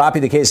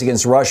 Dropping the case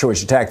against Russia,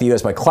 which attacked the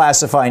U.S. by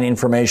classifying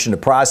information to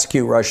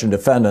prosecute Russian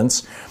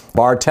defendants.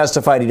 Barr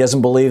testified he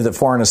doesn't believe that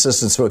foreign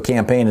assistance to a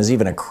campaign is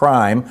even a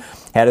crime.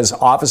 Had his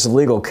Office of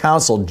Legal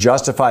Counsel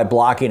justify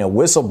blocking a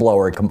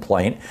whistleblower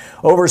complaint.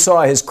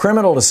 Oversaw his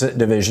criminal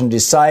division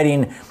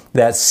deciding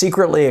that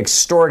secretly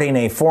extorting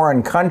a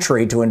foreign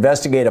country to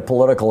investigate a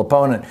political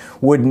opponent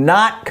would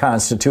not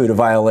constitute a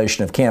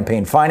violation of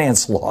campaign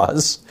finance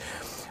laws.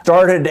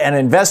 Started an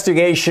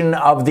investigation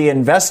of the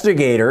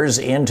investigators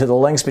into the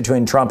links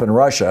between Trump and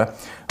Russia.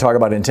 Talk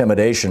about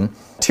intimidation.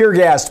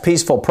 Tear-gassed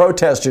peaceful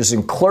protesters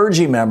and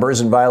clergy members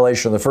in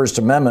violation of the First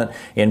Amendment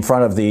in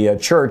front of the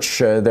church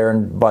there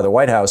by the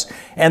White House,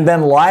 and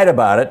then lied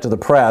about it to the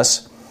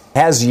press.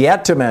 Has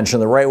yet to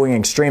mention the right-wing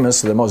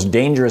extremists, the most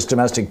dangerous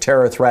domestic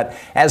terror threat,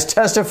 as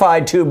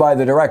testified to by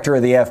the director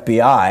of the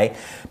FBI,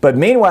 but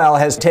meanwhile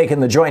has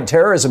taken the Joint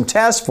Terrorism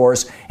Task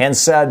Force and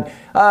said,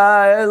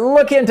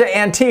 look into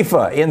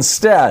Antifa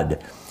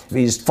instead.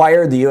 He's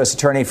fired the U.S.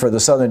 Attorney for the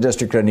Southern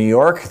District of New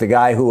York, the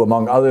guy who,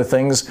 among other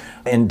things,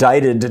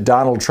 indicted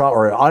Donald Trump,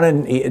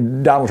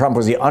 Donald Trump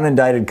was the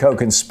unindicted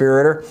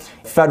co-conspirator,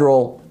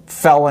 federal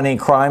felony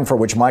crime for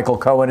which Michael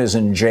Cohen is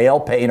in jail,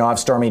 paying off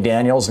Stormy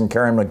Daniels and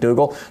Karen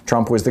McDougal.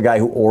 Trump was the guy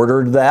who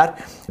ordered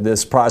that.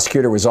 This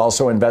prosecutor was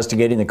also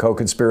investigating the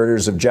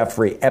co-conspirators of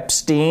Jeffrey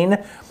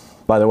Epstein.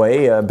 By the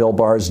way, Bill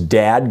Barr's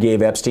dad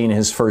gave Epstein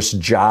his first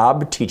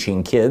job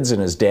teaching kids,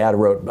 and his dad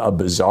wrote a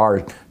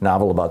bizarre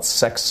novel about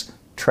sex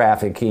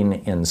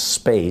trafficking in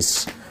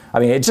space. I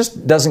mean, it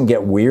just doesn't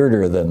get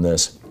weirder than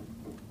this.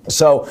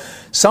 So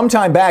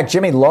sometime back,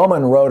 Jimmy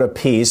Lohman wrote a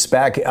piece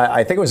back,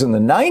 I think it was in the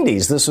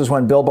 90s. This was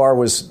when Bill Barr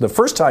was, the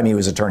first time he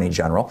was Attorney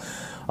General,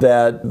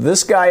 that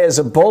this guy is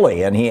a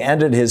bully, and he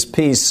ended his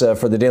piece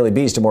for the Daily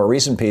Beast, a more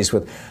recent piece,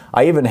 with,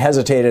 "I even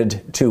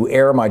hesitated to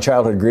air my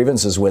childhood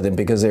grievances with him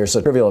because they're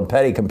so trivial and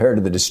petty compared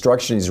to the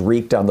destruction he's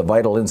wreaked on the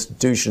vital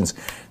institutions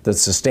that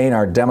sustain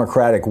our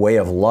democratic way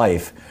of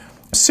life."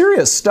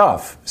 Serious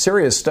stuff,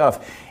 serious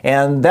stuff.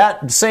 And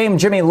that same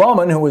Jimmy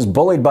Lohman, who was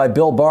bullied by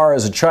Bill Barr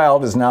as a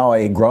child, is now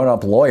a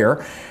grown-up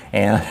lawyer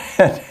and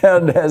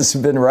has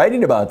been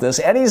writing about this.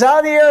 And he's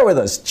on the air with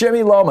us. Jimmy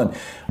Lohman.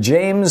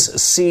 James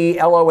C.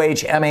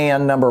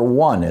 Lohman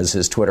 #1 is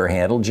his Twitter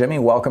handle. Jimmy,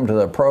 welcome to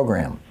the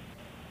program.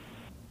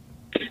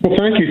 Well,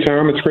 thank you,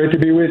 Tom. It's great to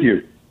be with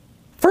you.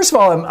 First of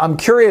all, I'm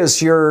curious,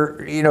 if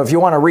you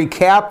want to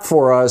recap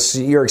for us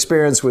your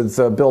experience with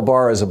Bill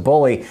Barr as a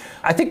bully.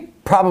 I think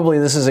probably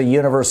this is a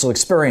universal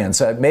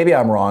experience. Maybe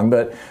I'm wrong,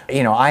 but,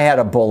 I had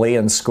a bully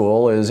in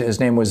school.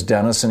 His name was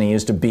Dennis, and he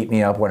used to beat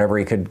me up whenever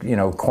he could,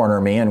 corner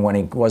me. And when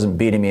he wasn't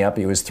beating me up,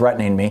 he was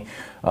threatening me,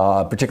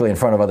 particularly in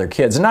front of other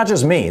kids. And not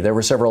just me. There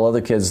were several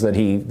other kids that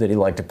he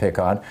liked to pick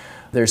on.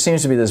 There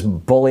seems to be this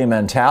bully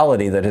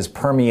mentality that has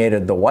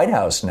permeated the White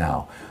House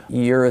now.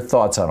 Your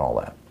thoughts on all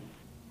that?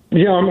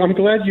 Yeah, I'm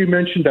glad you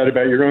mentioned that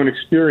about your own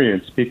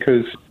experience,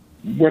 because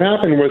what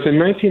happened was in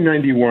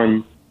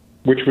 1991,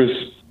 which was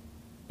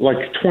like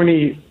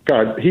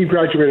he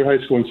graduated high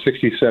school in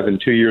 67,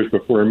 2 years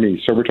before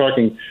me. So we're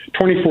talking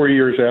 24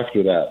 years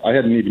after that. I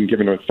hadn't even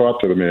given a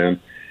thought to the man.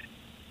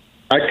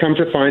 I come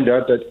to find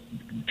out that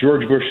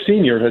George Bush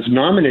Sr. has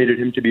nominated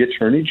him to be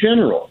Attorney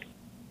General.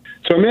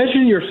 So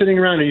imagine you're sitting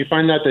around and you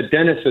find out that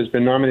Dennis has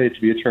been nominated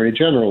to be Attorney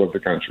General of the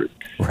country.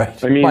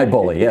 Right. I mean, my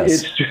bully,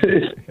 yes.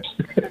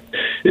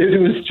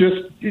 It was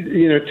just,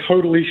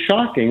 totally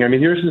shocking. I mean,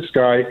 here's this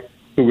guy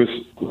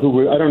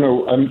who I don't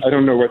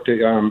know what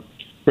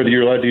whether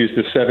you're allowed to use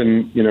the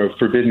 7,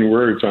 forbidden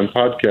words on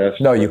podcasts.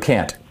 No, you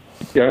can't.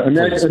 Yeah,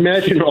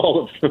 imagine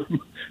all of them.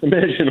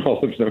 Imagine all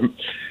of them.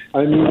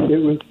 I mean,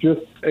 it was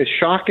just a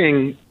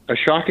shocking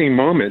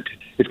moment.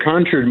 It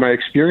conjured my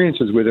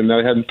experiences with him that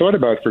I hadn't thought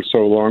about for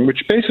so long,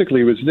 which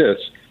basically was this.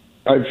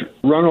 I've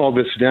run all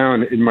this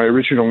down in my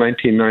original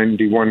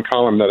 1991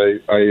 column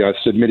that I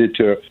submitted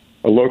to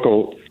a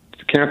local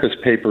campus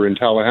paper in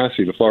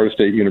Tallahassee, the Florida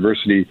State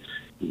University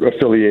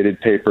affiliated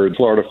paper,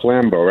 Florida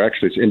Flambeau.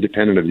 Actually, it's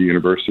independent of the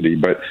university,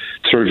 but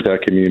serves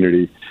that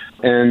community.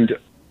 And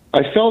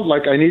I felt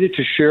like I needed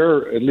to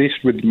share, at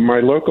least with my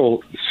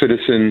local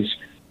citizens,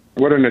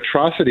 what an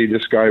atrocity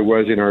this guy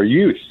was in our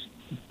youth.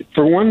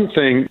 For one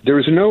thing, there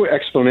was no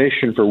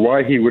explanation for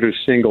why he would have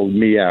singled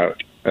me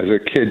out as a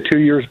kid 2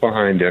 years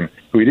behind him,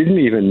 who he didn't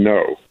even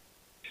know,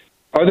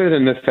 other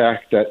than the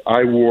fact that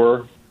I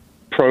wore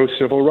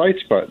pro-civil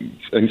rights buttons.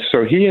 And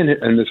so he and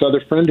this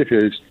other friend of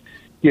his,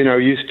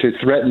 used to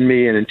threaten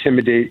me and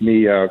intimidate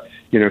me,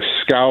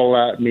 scowl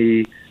at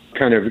me,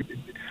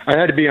 I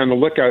had to be on the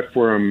lookout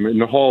for him in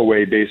the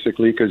hallway,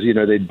 basically, because,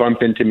 they'd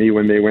bump into me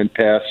when they went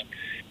past.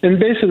 And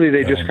basically,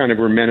 they just kind of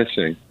were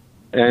menacing.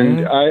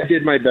 And I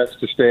did my best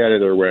to stay out of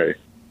their way.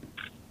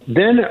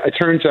 Then it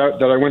turns out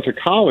that I went to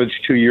college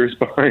 2 years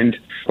behind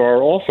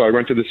Barr also. I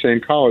went to the same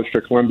college,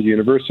 to Columbia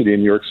University in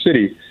New York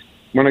City.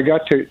 When I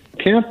got to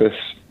campus,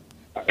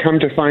 I come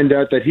to find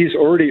out that he's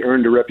already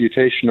earned a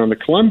reputation on the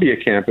Columbia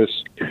campus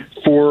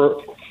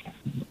for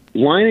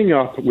lining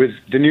up with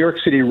the New York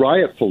City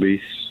riot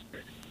police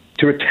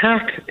to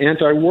attack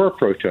anti-war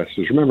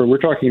protesters. Remember, we're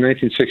talking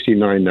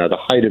 1969 now, the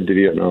height of the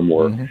Vietnam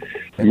War.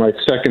 Mm-hmm. My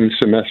second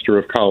semester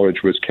of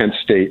college was Kent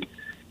State.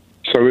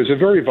 So it was a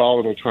very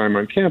volatile time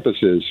on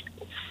campuses.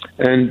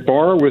 And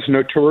Barr was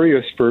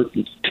notorious for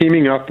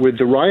teaming up with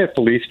the riot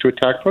police to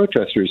attack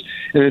protesters.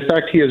 And in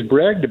fact, he has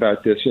bragged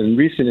about this in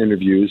recent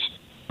interviews,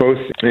 both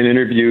an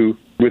interview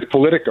with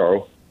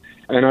Politico,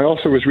 and I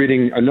also was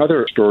reading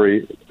another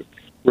story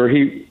where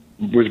he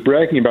was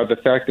bragging about the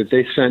fact that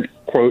they sent,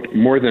 quote,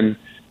 more than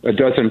a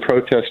dozen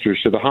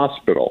protesters to the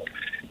hospital.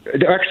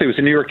 Actually, it was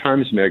a New York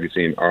Times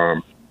Magazine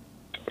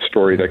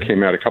story that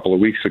came out a couple of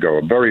weeks ago,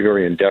 a very,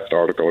 very in-depth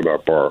article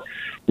about Barr,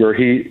 where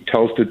he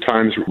tells the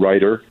Times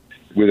writer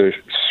with a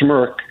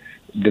smirk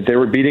that they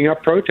were beating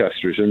up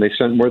protesters and they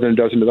sent more than a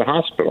dozen to the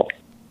hospital.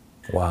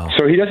 Wow.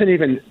 So he doesn't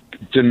even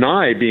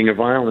deny being a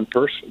violent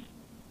person.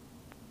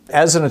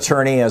 As an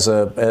attorney, as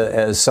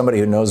somebody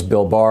who knows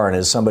Bill Barr and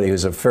as somebody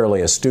who's a fairly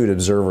astute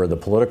observer of the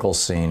political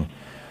scene,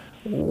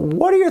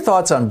 what are your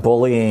thoughts on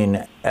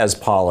bullying as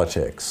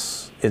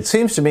politics? It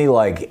seems to me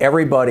like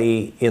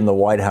everybody in the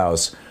White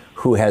House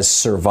who has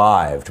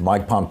survived,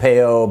 Mike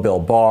Pompeo, Bill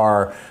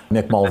Barr,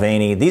 Mick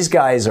Mulvaney, these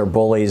guys are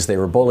bullies. They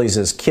were bullies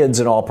as kids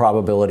in all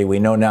probability. We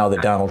know now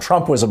that Donald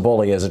Trump was a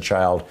bully as a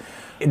child.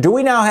 Do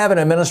we now have an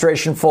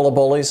administration full of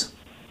bullies?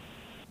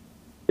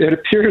 It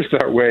appears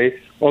that way,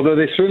 although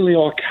they certainly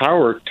all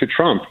cower to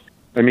Trump.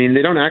 I mean,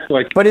 they don't act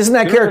like... But isn't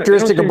that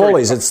characteristic of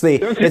bullies? It's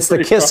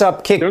the kiss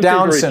up, kick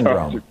down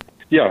syndrome.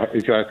 Yeah,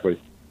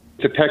 exactly.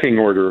 It's a pecking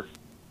order.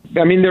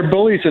 I mean, they're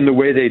bullies in the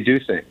way they do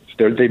things.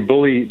 They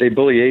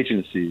bully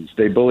agencies.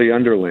 They bully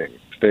underlings.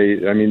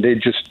 They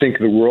just think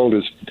the world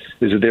is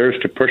theirs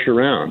to push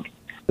around.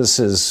 This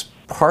is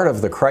part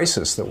of the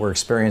crisis that we're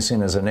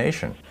experiencing as a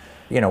nation.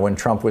 when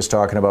Trump was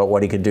talking about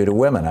what he could do to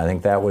women. I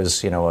think that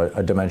was,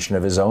 a dimension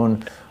of his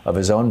own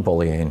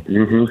bullying.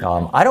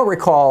 Mm-hmm. I don't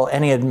recall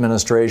any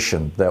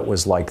administration that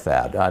was like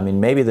that. I mean,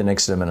 maybe the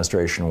Nixon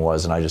administration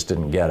was, and I just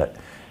didn't get it.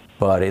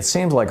 But it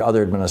seems like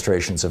other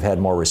administrations have had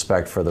more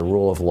respect for the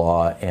rule of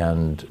law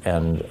and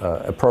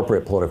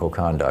appropriate political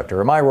conduct. Or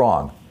am I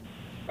wrong?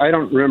 I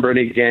don't remember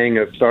any gang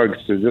of thugs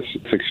to this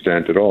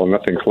extent at all.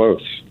 Nothing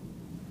close.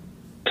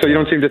 So you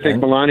don't seem to think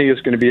Melania is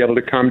going to be able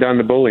to calm down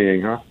the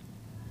bullying, huh?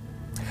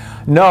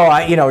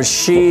 No,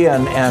 she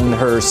and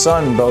her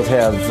son both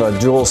have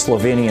dual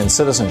Slovenian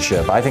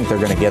citizenship. I think they're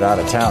going to get out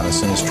of town as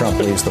soon as Trump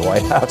leaves the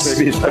White House.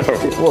 Maybe so.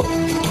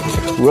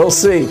 We'll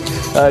see.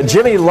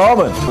 Jimmy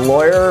Lohman,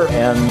 lawyer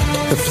and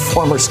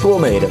former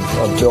schoolmate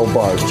of Bill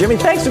Barr. Jimmy,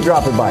 thanks for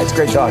dropping by. It's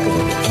great talking with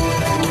you.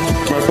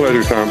 My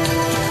pleasure, Tom.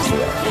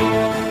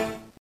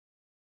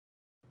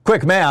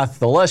 Quick math,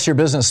 the less your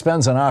business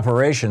spends on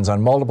operations,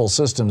 on multiple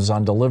systems,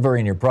 on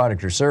delivering your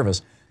product or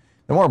service,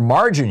 the more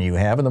margin you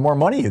have and the more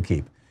money you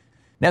keep.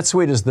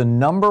 NetSuite is the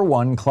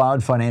 #1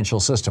 cloud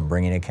financial system,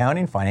 bringing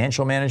accounting,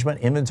 financial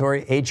management,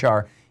 inventory,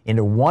 HR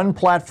into one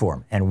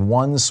platform and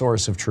one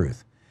source of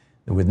truth.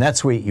 With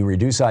NetSuite, you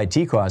reduce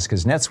IT costs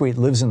because NetSuite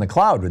lives in the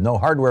cloud with no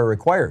hardware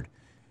required,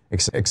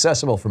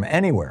 accessible from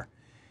anywhere.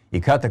 You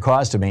cut the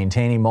cost of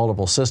maintaining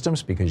multiple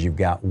systems because you've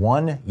got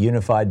one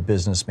unified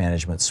business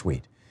management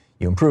suite.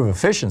 You improve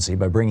efficiency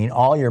by bringing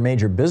all your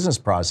major business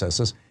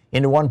processes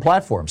into one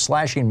platform,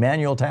 slashing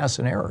manual tasks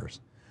and errors.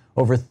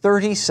 Over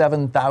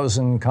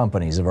 37,000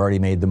 companies have already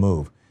made the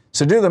move.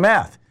 So do the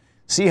math.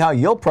 See how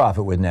you'll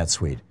profit with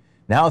NetSuite.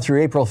 Now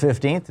through April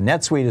 15th,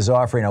 NetSuite is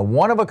offering a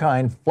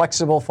one-of-a-kind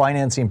flexible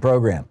financing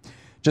program.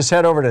 Just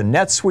head over to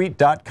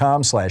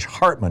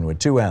netsuite.com/Hartman with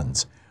 2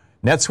 N's.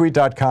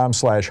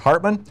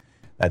 netsuite.com/Hartman.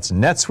 That's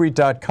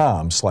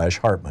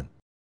netsuite.com/Hartman.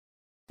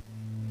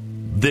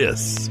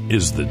 This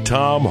is the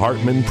Thom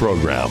Hartman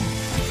Program.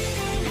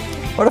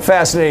 What a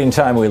fascinating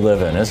time we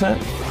live in, isn't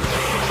it?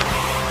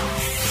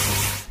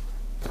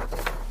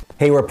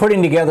 Hey, we're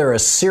putting together a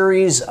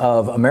series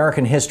of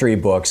American history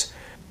books.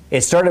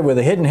 It started with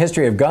a hidden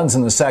history of guns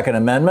and the Second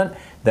Amendment.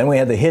 Then we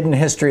had the hidden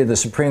history of the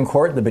Supreme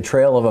Court, the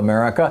betrayal of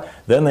America.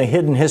 Then the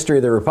hidden history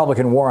of the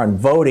Republican war on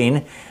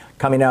voting.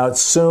 Coming out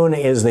soon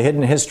is the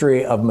hidden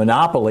history of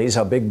monopolies,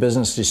 how big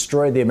business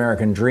destroyed the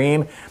American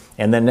dream.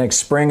 And then next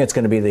spring, it's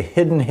going to be the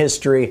hidden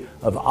history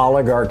of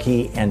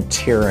oligarchy and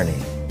tyranny.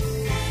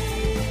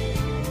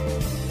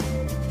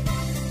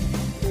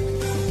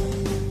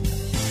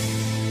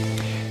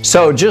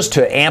 So just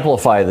to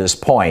amplify this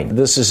point,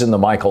 this is in the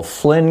Michael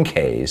Flynn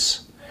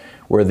case,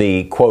 where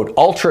the, quote,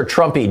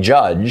 ultra-Trumpy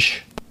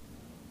judge,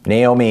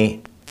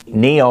 Naomi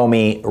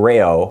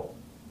Rao,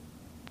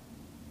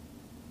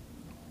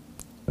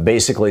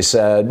 basically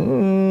said,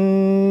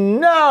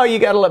 no, you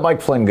got to let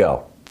Mike Flynn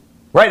go.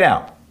 Right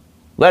now.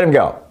 Let him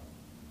go.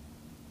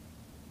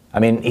 I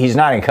mean, he's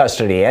not in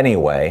custody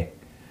anyway,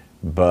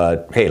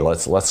 but hey,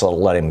 let's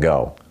let him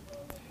go.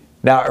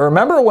 Now,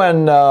 remember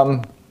when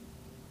the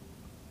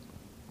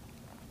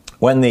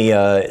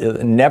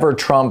Never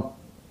Trump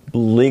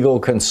legal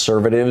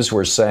conservatives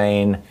were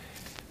saying,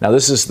 now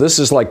this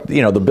is like,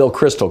 the Bill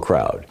Kristol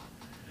crowd,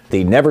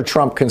 the Never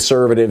Trump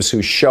conservatives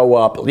who show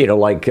up,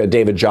 like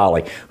David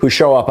Jolly, who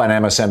show up on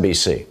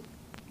MSNBC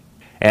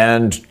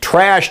and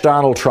trash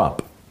Donald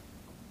Trump,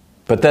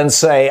 but then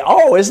say,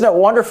 oh, isn't it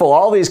wonderful,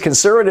 all these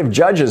conservative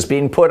judges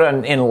being put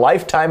in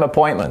lifetime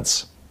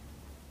appointments.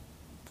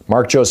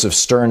 Mark Joseph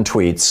Stern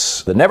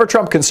tweets, the Never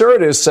Trump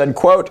conservatives said,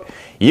 quote,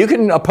 you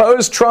can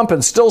oppose Trump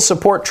and still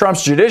support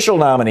Trump's judicial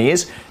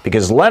nominees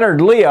because Leonard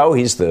Leo,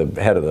 he's the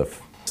head of the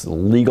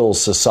legal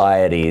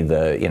society,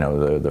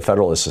 the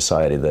Federalist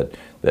Society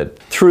that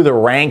through the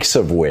ranks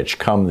of which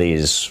come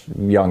these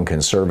young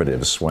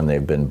conservatives when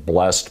they've been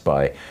blessed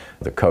by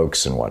the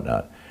Kochs and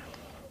whatnot.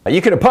 You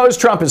can oppose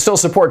Trump and still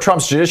support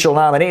Trump's judicial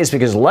nominees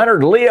because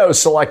Leonard Leo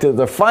selected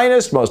the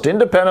finest, most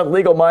independent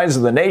legal minds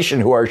of the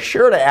nation who are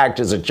sure to act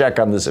as a check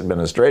on this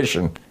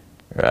administration.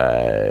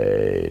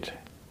 Right.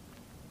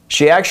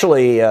 She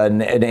actually,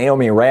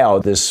 Naomi Rao,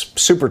 this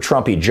super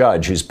Trumpy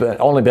judge who's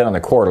only been on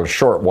the court a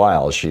short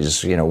while,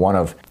 she's, one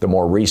of the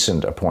more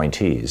recent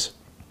appointees.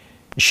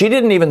 She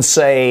didn't even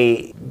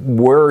say,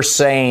 we're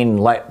saying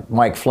let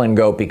Mike Flynn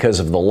go because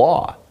of the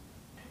law.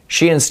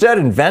 She instead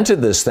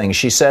invented this thing.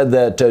 She said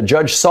that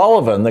Judge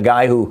Sullivan, the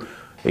guy who,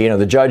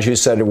 the judge who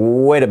said,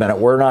 wait a minute,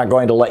 we're not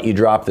going to let you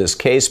drop this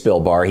case, Bill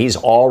Barr, he's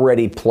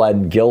already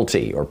pled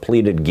guilty or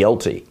pleaded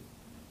guilty.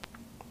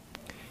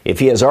 If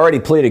he has already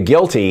pleaded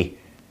guilty,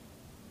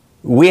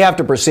 we have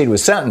to proceed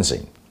with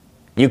sentencing.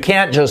 You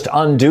can't just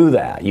undo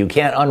that. You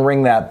can't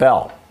unring that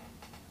bell.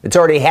 It's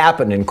already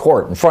happened in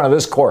court, in front of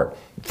this court,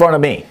 in front of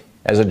me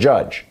as a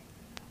judge.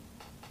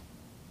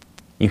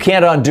 You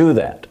can't undo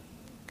that.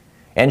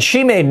 And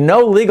she made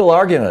no legal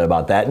argument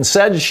about that.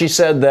 Instead, she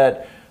said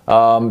that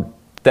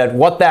that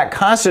what that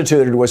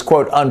constituted was,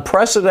 quote,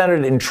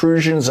 unprecedented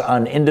intrusions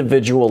on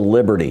individual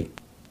liberty.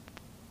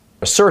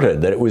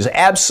 Asserted that it was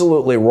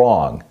absolutely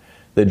wrong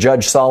that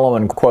Judge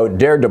Solomon, quote,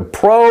 dared to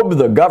probe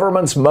the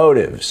government's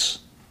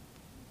motives.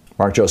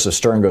 Mark Joseph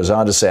Stern goes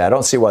on to say, I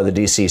don't see why the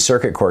D.C.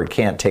 Circuit Court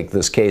can't take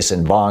this case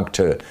en banc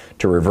to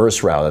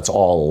reverse route. That's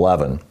all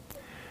 11.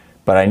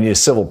 But I need a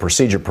civil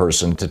procedure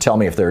person to tell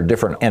me if there are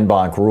different en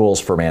banc rules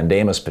for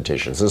mandamus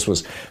petitions. This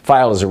was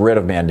filed as a writ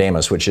of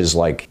mandamus, which is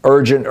like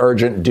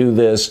urgent, do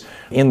this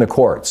in the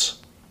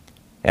courts.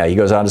 Yeah, he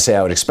goes on to say,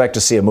 I would expect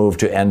to see a move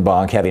to en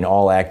banc, having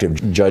all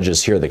active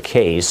judges hear the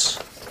case.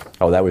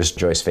 Oh, that was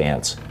Joyce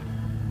Vance,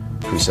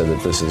 who said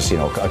that this is,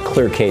 a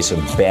clear case of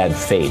bad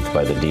faith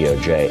by the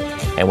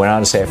DOJ, and went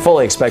on to say, I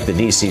fully expect the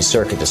D.C.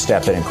 Circuit to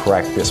step in and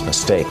correct this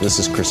mistake. This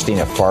is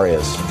Cristina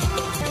Farias.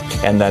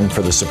 And then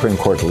for the Supreme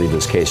Court to leave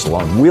this case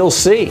alone. We'll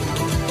see.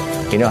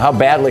 How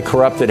badly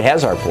corrupted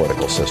has our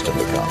political system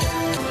become?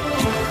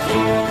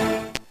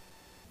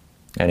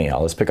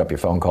 Anyhow, let's pick up your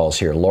phone calls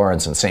here.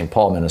 Lawrence in St.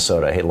 Paul,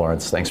 Minnesota. Hey,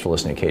 Lawrence, thanks for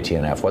listening to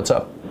KTNF. What's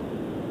up?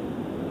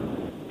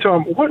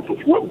 Tom,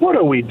 what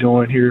are we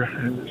doing here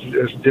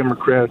as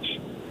Democrats?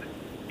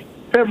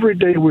 Every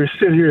day we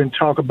sit here and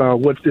talk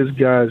about what this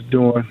guy's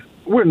doing.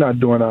 We're not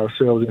doing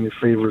ourselves any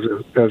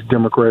favors as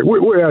Democrats.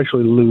 We're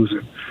actually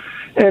losing.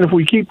 And if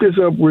we keep this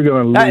up, we're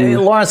going to lose.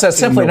 Lawrence, that's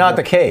simply not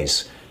the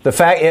case. The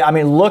fact,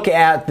 look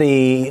at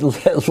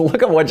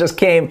what just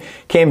came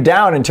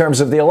down in terms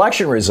of the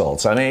election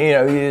results.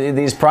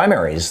 These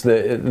primaries.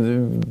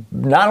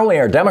 Not only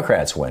are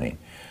Democrats winning,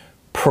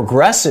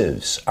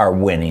 progressives are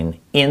winning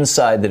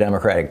inside the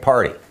Democratic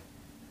Party.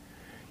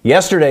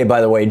 Yesterday,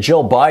 by the way,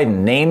 Jill Biden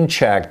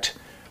name-checked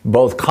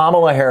both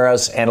Kamala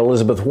Harris and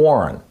Elizabeth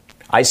Warren.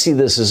 I see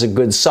this as a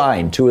good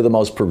sign. Two of the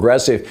most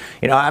progressive.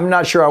 I'm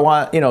not sure I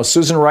want,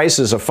 Susan Rice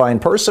is a fine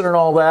person and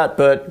all that,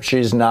 but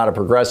she's not a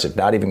progressive,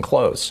 not even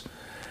close.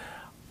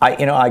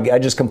 I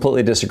just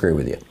completely disagree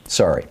with you.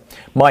 Sorry.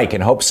 Mike in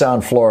Hope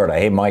Sound, Florida.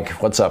 Hey, Mike,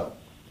 what's up?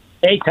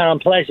 Hey, Tom,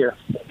 pleasure.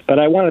 But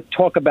I want to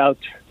talk about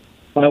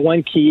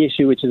one key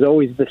issue, which is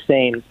always the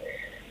same,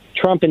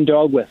 Trump and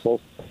dog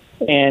whistles.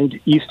 And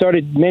you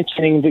started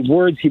mentioning the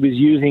words he was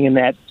using in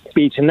that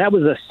speech, and that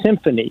was a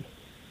symphony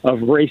of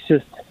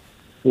racist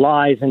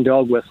lies and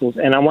dog whistles.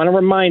 And I want to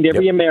remind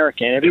every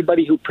American,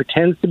 everybody who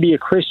pretends to be a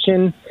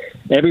Christian,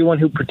 everyone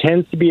who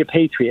pretends to be a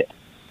patriot,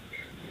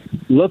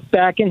 look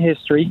back in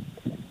history,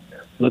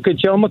 look at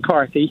Joe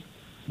McCarthy.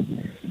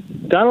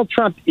 Donald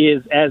Trump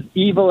is as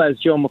evil as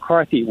Joe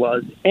McCarthy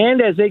was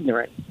and as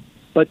ignorant.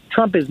 But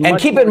Trump is much. And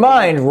keep in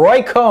mind,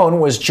 Roy Cohn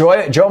was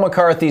Joe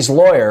McCarthy's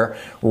lawyer.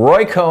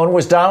 Roy Cohn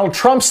was Donald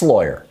Trump's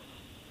lawyer.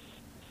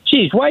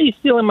 Geez, why are you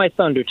stealing my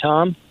thunder,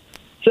 Tom?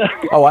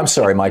 Oh, I'm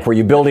sorry, Mike. Were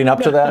you building up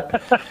to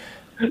that?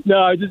 No,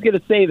 I was just going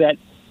to say that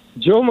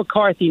Joe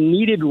McCarthy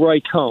needed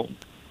Roy Cohn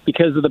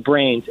because of the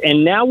brains.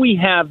 And now we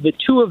have the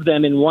two of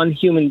them in one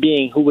human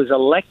being who was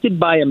elected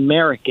by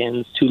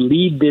Americans to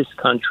lead this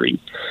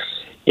country.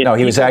 No,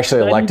 he was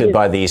actually elected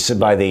by the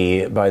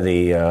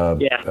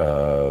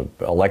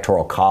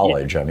Electoral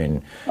College. I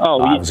mean,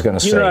 I was going to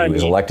say he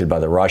was elected by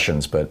the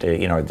Russians, but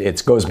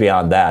it goes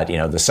beyond that. The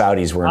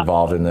Saudis were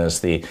involved in this.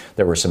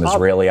 There were some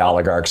Israeli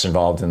oligarchs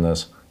involved in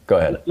this. Go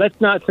ahead. Let's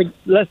not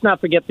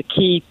forget the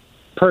key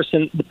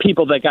person, the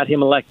people that got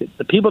him elected.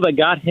 The people that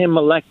got him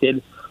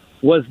elected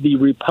was the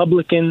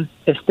Republican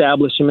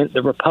establishment,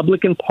 the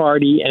Republican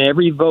Party, and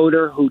every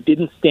voter who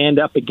didn't stand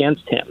up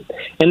against him.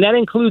 And that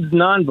includes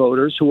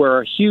non-voters who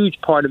are a huge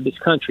part of this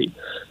country.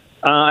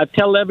 I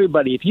tell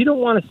everybody, if you don't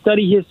want to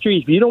study history,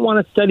 if you don't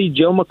want to study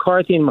Joe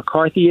McCarthy and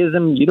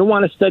McCarthyism, you don't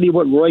want to study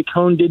what Roy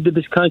Cohn did to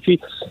this country,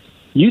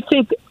 you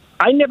think...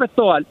 I never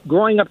thought,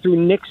 growing up through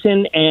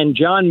Nixon and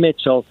John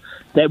Mitchell,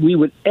 that we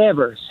would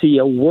ever see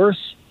a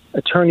worse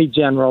attorney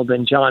general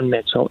than John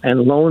Mitchell.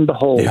 And lo and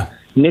behold,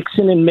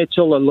 Nixon and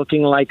Mitchell are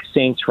looking like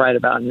saints right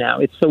about now.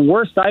 It's the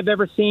worst I've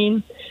ever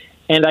seen,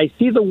 and I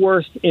see the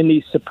worst in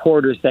these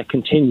supporters that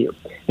continue.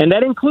 And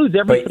that includes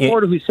every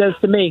supporter who says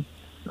to me,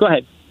 go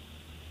ahead.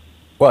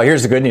 Well,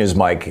 here's the good news,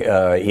 Mike.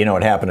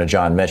 What happened to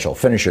John Mitchell.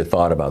 Finish your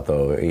thought about,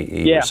 though,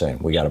 you're saying.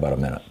 We got about a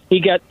minute. He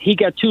got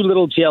too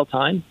little jail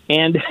time,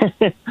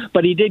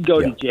 but he did go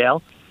to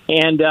jail.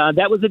 And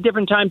that was a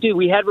different time, too.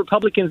 We had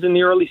Republicans in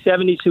the early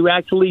 70s who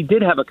actually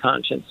did have a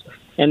conscience,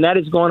 and that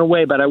has gone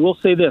away. But I will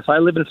say this. I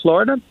live in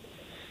Florida,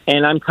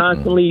 and I'm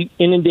constantly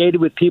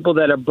inundated with people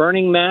that are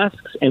burning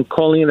masks and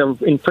calling it an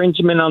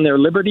infringement on their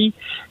liberty,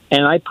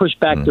 and I push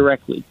back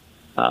directly.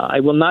 I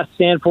will not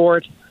stand for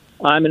it.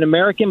 I'm an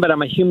American, but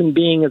I'm a human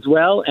being as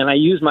well, and I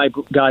use my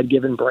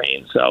God-given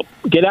brain. So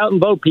get out and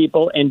vote,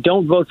 people, and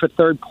don't vote for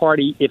third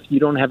party if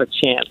you don't have a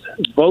chance.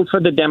 Vote for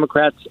the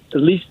Democrats.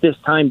 At least this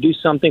time, do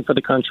something for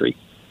the country.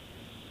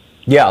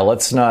 Yeah,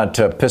 let's not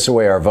piss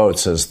away our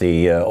votes, as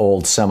the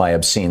old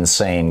semi-obscene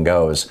saying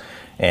goes.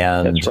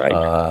 And that's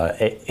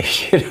right.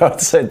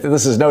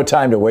 This is no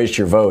time to waste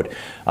your vote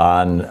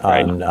on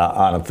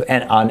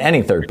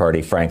any third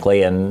party,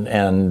 frankly,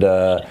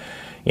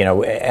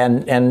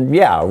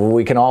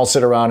 we can all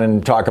sit around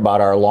and talk about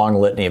our long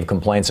litany of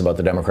complaints about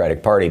the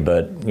Democratic Party,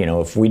 but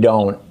if we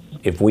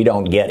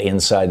don't get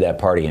inside that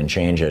party and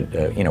change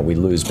it, we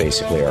lose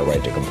basically our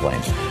right to complain.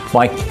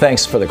 Mike,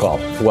 thanks for the call.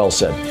 Well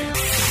said.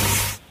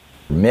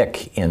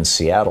 Mick in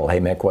Seattle. Hey,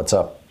 Mick, what's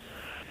up?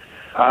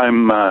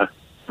 I'm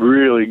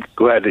really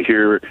glad to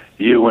hear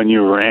you when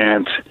you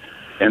rant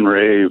and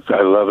rave.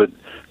 I love it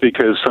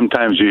because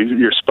sometimes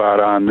you're spot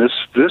on.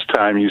 This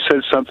time you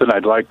said something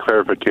I'd like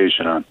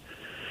clarification on.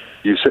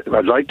 You said,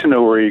 I'd like to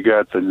know where you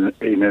got the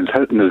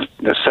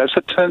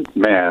necessitant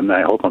man,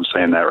 I hope I'm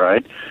saying that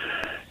right,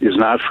 is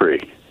not free.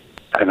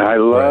 And I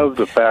love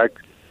the fact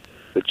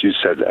that you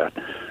said that.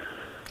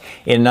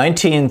 In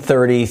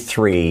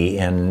 1933,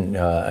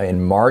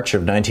 in March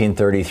of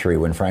 1933,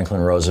 when Franklin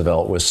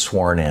Roosevelt was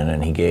sworn in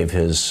and he gave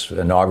his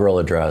inaugural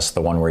address,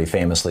 the one where he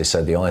famously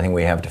said, "The only thing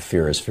we have to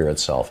fear is fear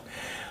itself."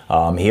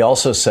 He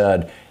also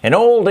said, "An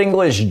old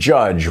English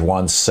judge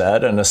once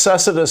said, a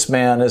necessitous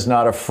man is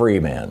not a free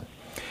man."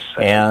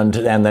 And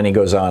then he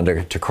goes on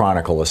to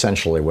chronicle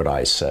essentially what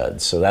I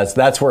said. So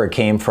that's where it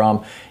came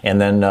from.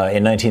 And then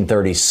in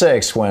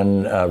 1936,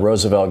 when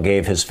Roosevelt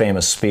gave his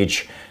famous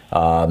speech,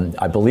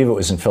 I believe it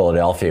was in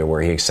Philadelphia,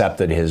 where he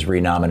accepted his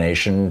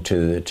renomination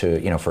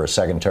for a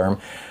second term,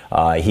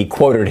 he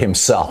quoted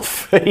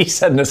himself. He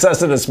said,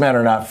 "Necessitous men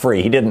are not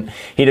free." He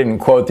didn't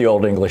quote the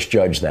old English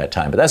judge that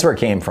time, but that's where it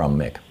came from,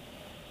 Mick.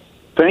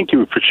 Thank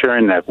you for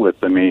sharing that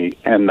with me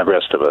and the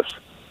rest of us.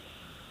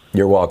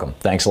 You're welcome.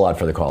 Thanks a lot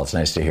for the call. It's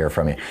nice to hear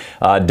from you.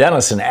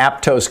 Dennis in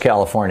Aptos,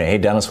 California. Hey,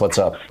 Dennis, what's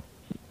up?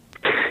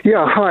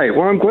 Yeah, hi.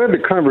 Well, I'm glad the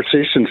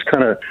conversation's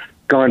kind of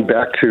gone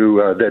back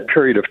to that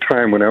period of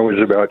time when I was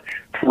about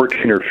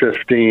 14 or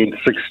 15,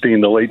 16,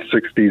 the late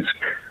 60s,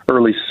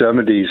 early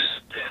 70s.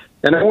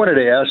 And I wanted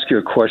to ask you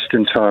a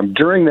question, Thom.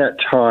 During that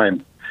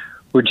time,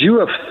 would you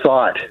have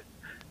thought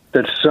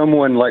that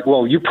someone like,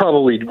 well, you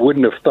probably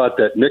wouldn't have thought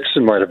that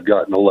Nixon might have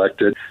gotten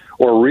elected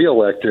or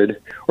reelected,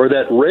 or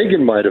that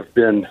Reagan might have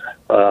been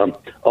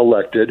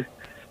elected.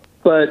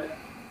 But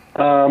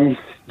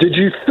did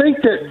you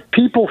think that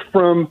people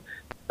from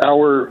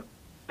our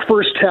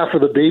first half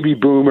of the baby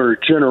boomer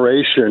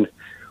generation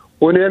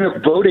would end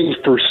up voting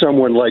for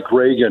someone like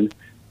Reagan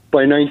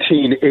by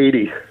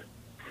 1980?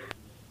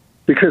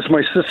 Because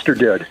my sister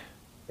did.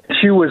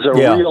 She was a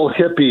real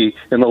hippie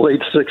in the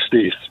late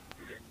 60s.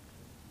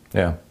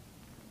 Yeah.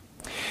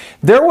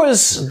 There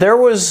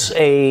was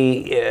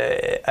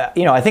a,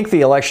 I think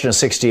the election of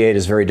 68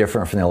 is very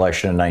different from the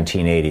election of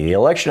 1980. The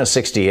election of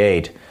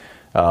 68,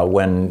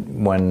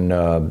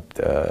 when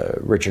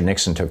Richard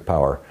Nixon took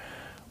power,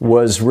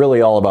 was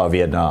really all about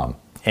Vietnam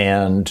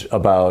and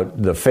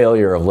about the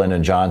failure of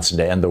Lyndon Johnson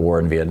to end the war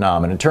in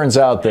Vietnam. And it turns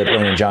out that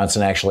Lyndon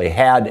Johnson actually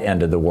had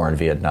ended the war in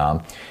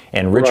Vietnam,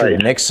 and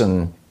Richard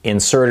Nixon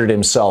inserted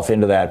himself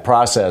into that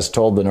process,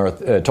 told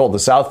the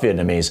South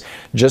Vietnamese,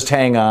 just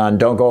hang on,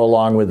 don't go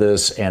along with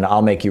this, and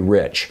I'll make you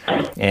rich.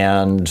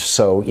 And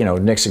so,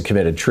 Nixon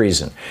committed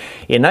treason.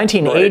 In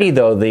 1980,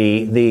 though,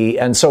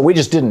 and so we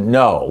just didn't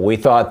know. We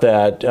thought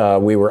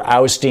that we were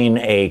ousting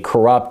a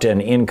corrupt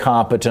and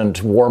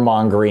incompetent,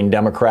 warmongering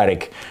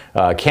Democratic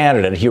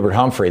candidate, Hubert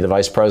Humphrey, the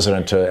vice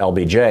president to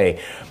LBJ,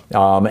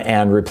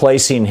 and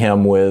replacing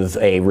him with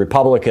a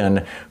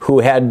Republican who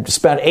had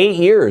spent 8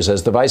 years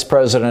as the vice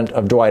president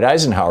of Dwight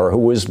Eisenhower, who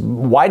was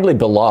widely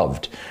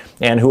beloved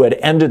and who had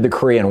ended the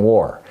Korean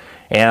War.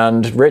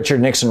 And Richard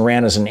Nixon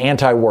ran as an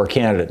anti-war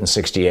candidate in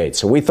 68.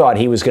 So we thought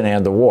he was going to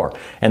end the war.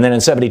 And then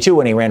in 72,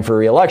 when he ran for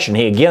re-election,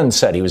 he again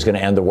said he was going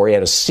to end the war. He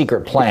had a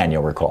secret plan,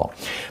 you'll recall.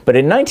 But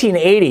in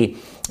 1980,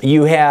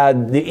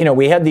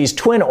 we had these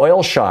twin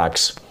oil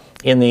shocks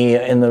in the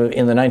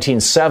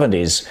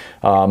 1970s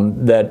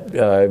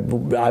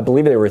that I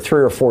believe they were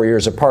 3 or 4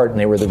 years apart, and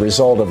they were the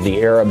result of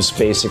the Arabs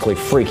basically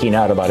freaking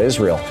out about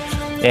Israel.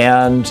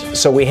 And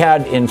so we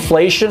had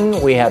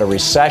inflation, we had a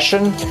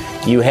recession,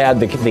 you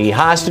had the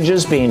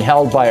hostages being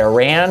held by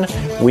Iran.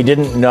 We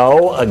didn't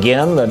know,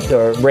 again,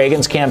 that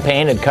Reagan's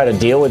campaign had cut a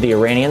deal with the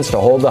Iranians to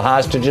hold the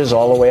hostages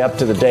all the way up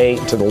to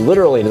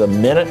literally to the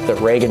minute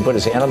that Reagan put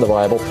his hand on the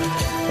Bible.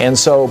 And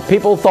so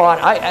people thought,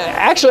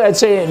 I'd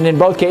say in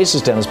both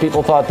cases, Dennis,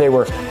 people thought they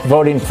were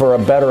voting for a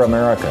better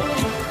America.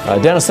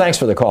 Dennis, thanks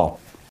for the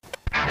call.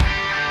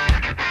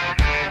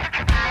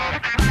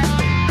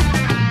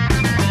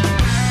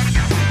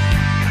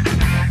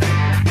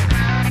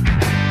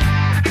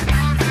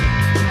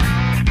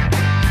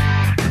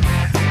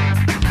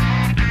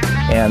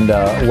 And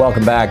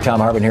welcome back. Thom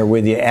Hartmann here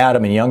with you.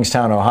 Adam in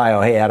Youngstown, Ohio.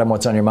 Hey, Adam,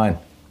 what's on your mind?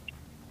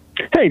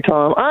 Hey,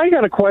 Thom, I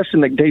got a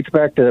question that dates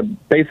back to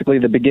basically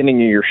the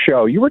beginning of your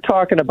show. You were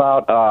talking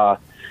about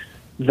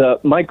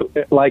let's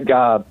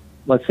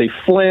say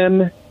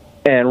Flynn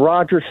and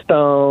Roger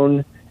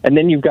Stone, and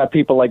then you've got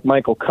people like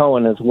Michael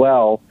Cohen as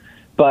well.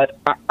 But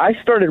I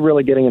started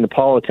really getting into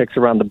politics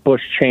around the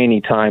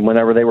Bush-Cheney time,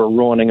 whenever they were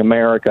ruining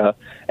America.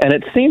 And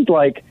it seemed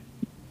like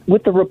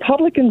with the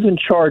Republicans in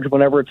charge,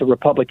 whenever it's a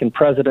Republican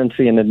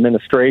presidency and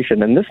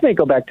administration, and this may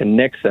go back to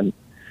Nixon,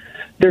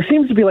 there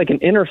seems to be like an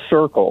inner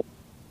circle.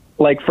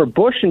 Like for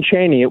Bush and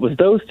Cheney, it was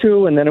those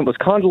two, and then it was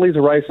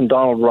Condoleezza Rice and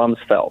Donald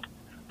Rumsfeld.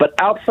 But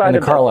outside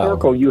of that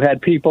circle, you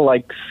had people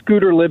like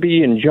Scooter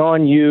Libby and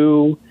John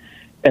Yoo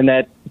and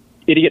that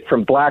idiot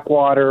from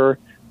Blackwater.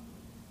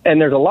 And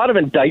there's a lot of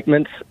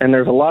indictments, and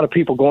there's a lot of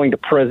people going to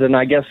prison.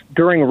 I guess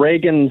during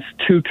Reagan's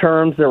 2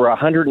 terms, there were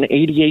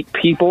 188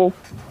 people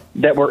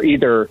that were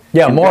either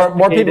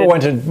more people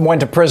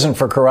went to prison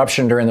for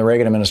corruption during the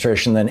Reagan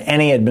administration than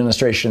any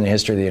administration in the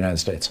history of the United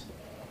States.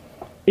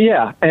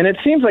 Yeah, and it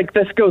seems like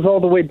this goes all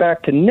the way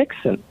back to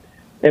Nixon.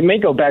 It may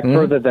go back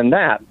further than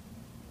that.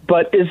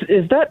 But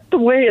is that the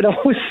way it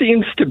always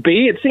seems to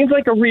be? It seems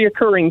like a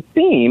reoccurring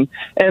theme.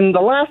 And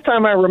the last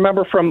time I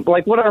remember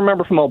what I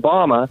remember from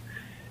Obama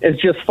is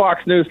just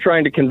Fox News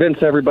trying to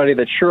convince everybody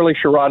that Shirley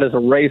Sherrod is a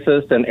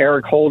racist and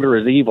Eric Holder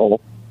is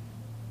evil.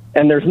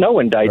 And there's no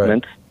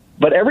indictments. Right.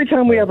 But every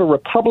time we have a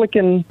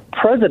Republican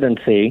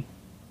presidency,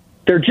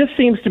 there just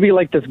seems to be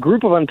like this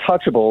group of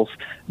untouchables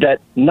that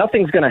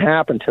nothing's going to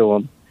happen to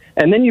them.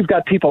 And then you've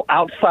got people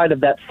outside of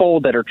that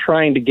fold that are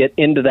trying to get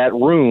into that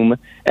room,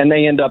 and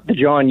they end up the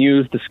John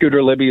Hughes, the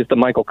Scooter Libby's, the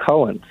Michael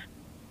Cohens.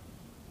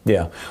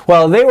 Yeah.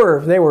 Well, they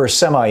were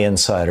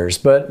semi-insiders.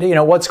 But,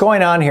 what's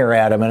going on here,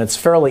 Adam, and it's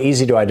fairly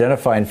easy to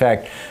identify. In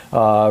fact,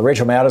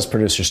 Rachel Maddow's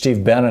producer,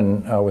 Steve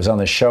Bannon, was on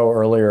the show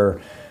earlier.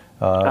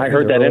 I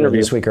heard that interview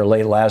this week or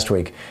late last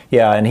week.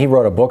 Yeah, and he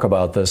wrote a book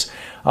about this.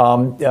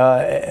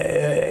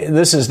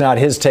 This is not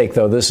his take,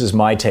 though. This is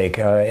my take,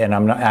 and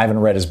I haven't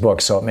read his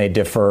book, so it may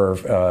differ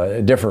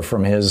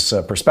from his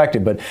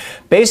perspective. But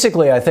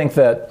basically, I think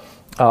that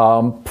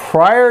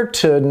prior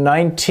to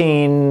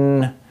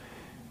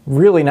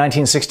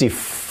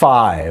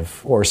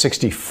 1965 or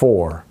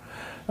 64,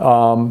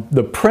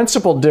 the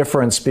principal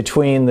difference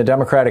between the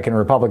Democratic and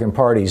Republican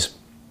parties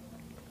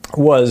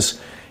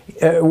was.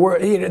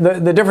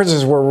 The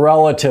differences were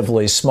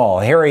relatively small.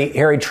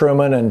 Harry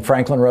Truman and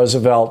Franklin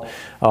Roosevelt,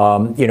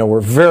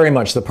 were very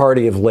much the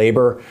party of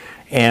labor,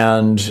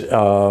 and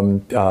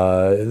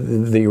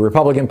the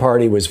Republican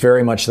Party was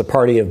very much the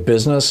party of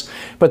business.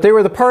 But they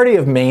were the party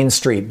of Main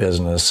Street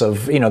business,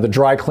 of the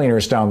dry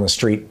cleaners down the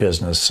street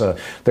business.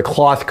 The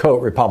cloth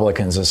coat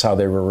Republicans is how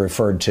they were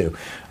referred to.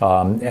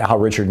 How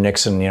Richard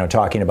Nixon,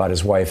 talking about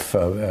his wife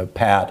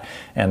Pat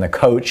and the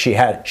coat she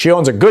had. She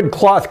owns a good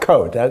cloth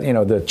coat. That,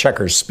 the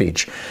Checkers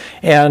speech.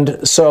 And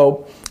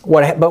so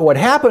what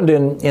happened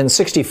in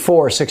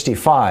 64,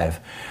 65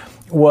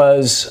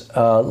 was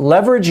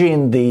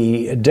leveraging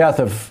the death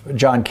of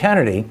John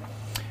Kennedy.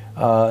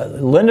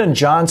 Lyndon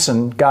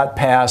Johnson got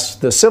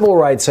passed the Civil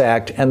Rights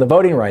Act and the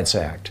Voting Rights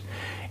Act.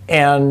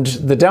 And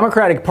the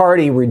Democratic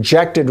Party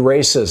rejected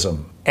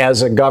racism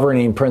as a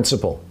governing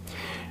principle.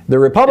 The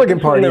Republican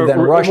Party then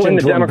rushed in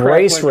to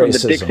embrace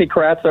racism. From the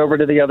Dixiecrats over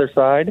to the other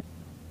side?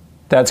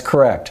 That's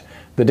correct.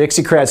 The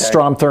Dixiecrats,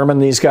 Strom Thurmond,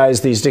 these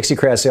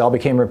Dixiecrats, they all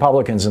became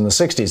Republicans in the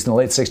 60s, in the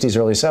late 60s,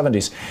 early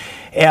 70s.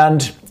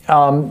 And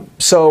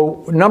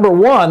so, number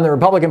one, the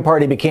Republican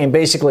Party became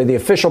basically the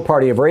official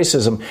party of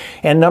racism.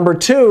 And number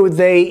two,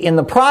 they, in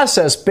the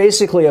process,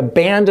 basically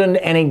abandoned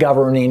any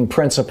governing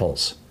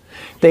principles.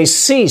 They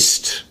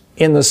ceased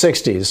in the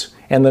 60s,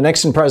 and the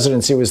Nixon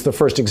presidency was the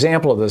first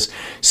example of this,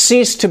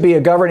 ceased to be a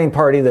governing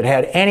party that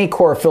had any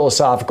core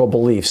philosophical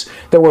beliefs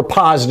that were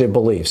positive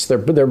beliefs. Their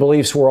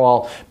beliefs were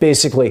all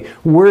basically,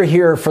 we're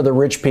here for the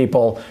rich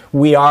people,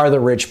 we are the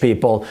rich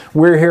people,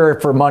 we're here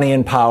for money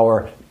and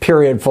power,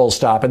 period, full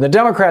stop. And the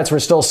Democrats were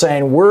still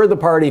saying, we're the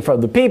party for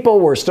the people,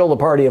 we're still the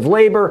party of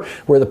labor,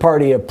 we're the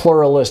party of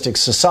pluralistic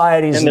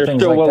societies and things like that. And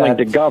they're still willing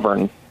to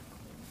govern.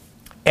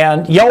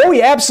 And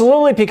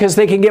absolutely, because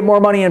they can get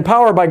more money and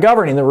power by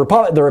governing the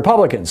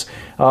Republicans.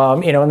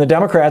 And the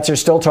Democrats are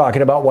still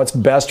talking about what's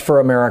best for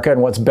America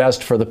and what's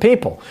best for the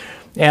people.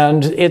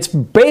 And it's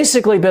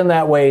basically been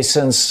that way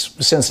since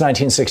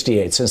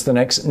 1968, since the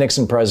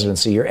Nixon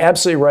presidency. You're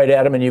absolutely right,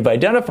 Adam, and you've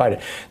identified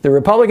it. The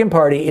Republican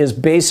Party is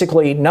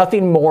basically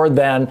nothing more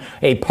than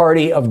a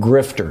party of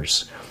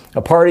grifters.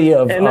 A party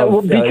of... And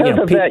because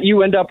of that,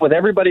 you end up with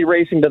everybody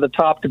racing to the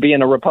top to be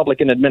in a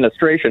Republican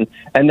administration,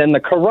 and then the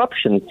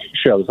corruption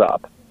shows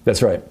up.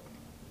 That's right.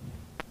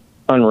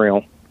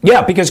 Unreal.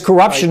 Yeah, because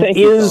corruption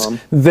is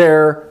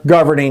their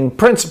governing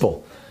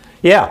principle.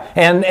 Yeah,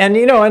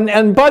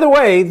 and by the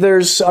way,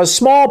 there's a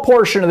small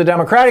portion of the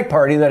Democratic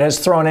Party that has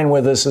thrown in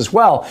with this as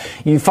well.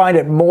 You find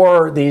it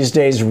more these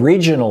days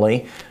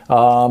regionally,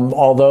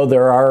 although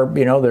there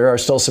are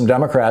still some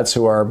Democrats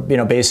who are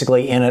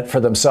basically in it for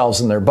themselves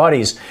and their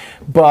buddies.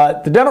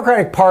 But the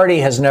Democratic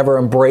Party has never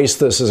embraced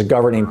this as a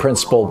governing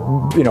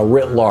principle,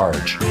 writ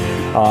large.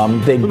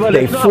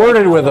 They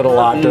flirted with it a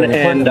lot during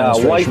the Clinton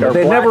administration, but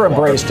they never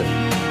embraced it.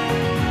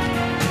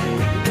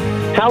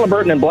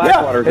 Halliburton and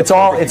Blackwater. Yeah, it's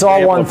all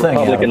one thing.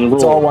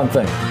 It's all one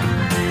thing.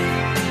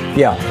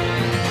 Yeah,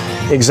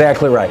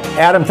 exactly right.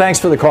 Adam, thanks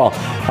for the call.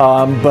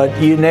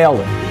 But you nailed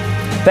it.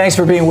 Thanks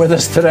for being with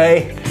us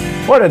today.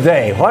 What a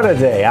day. What a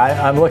day.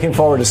 I'm looking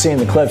forward to seeing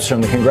the clips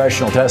from the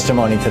congressional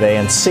testimony today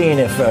and seeing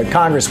if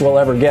Congress will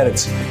ever get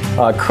its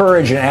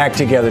courage and act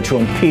together to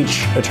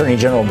impeach Attorney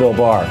General Bill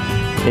Barr.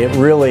 It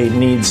really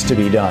needs to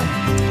be done.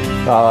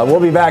 We'll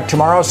be back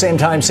tomorrow, same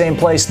time, same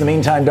place. In the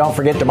meantime, don't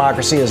forget,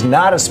 democracy is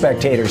not a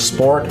spectator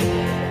sport.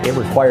 It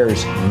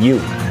requires you.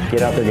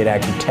 Get out there, get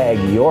active, tag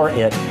your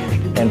it.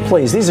 And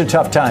please, these are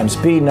tough times.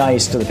 Be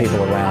nice to the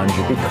people around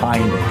you. Be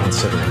kind and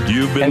considerate.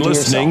 You've been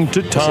listening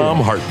to Thom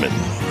Hartmann.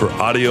 For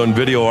audio and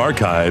video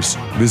archives,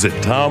 visit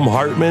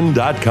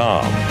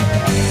thomhartmann.com.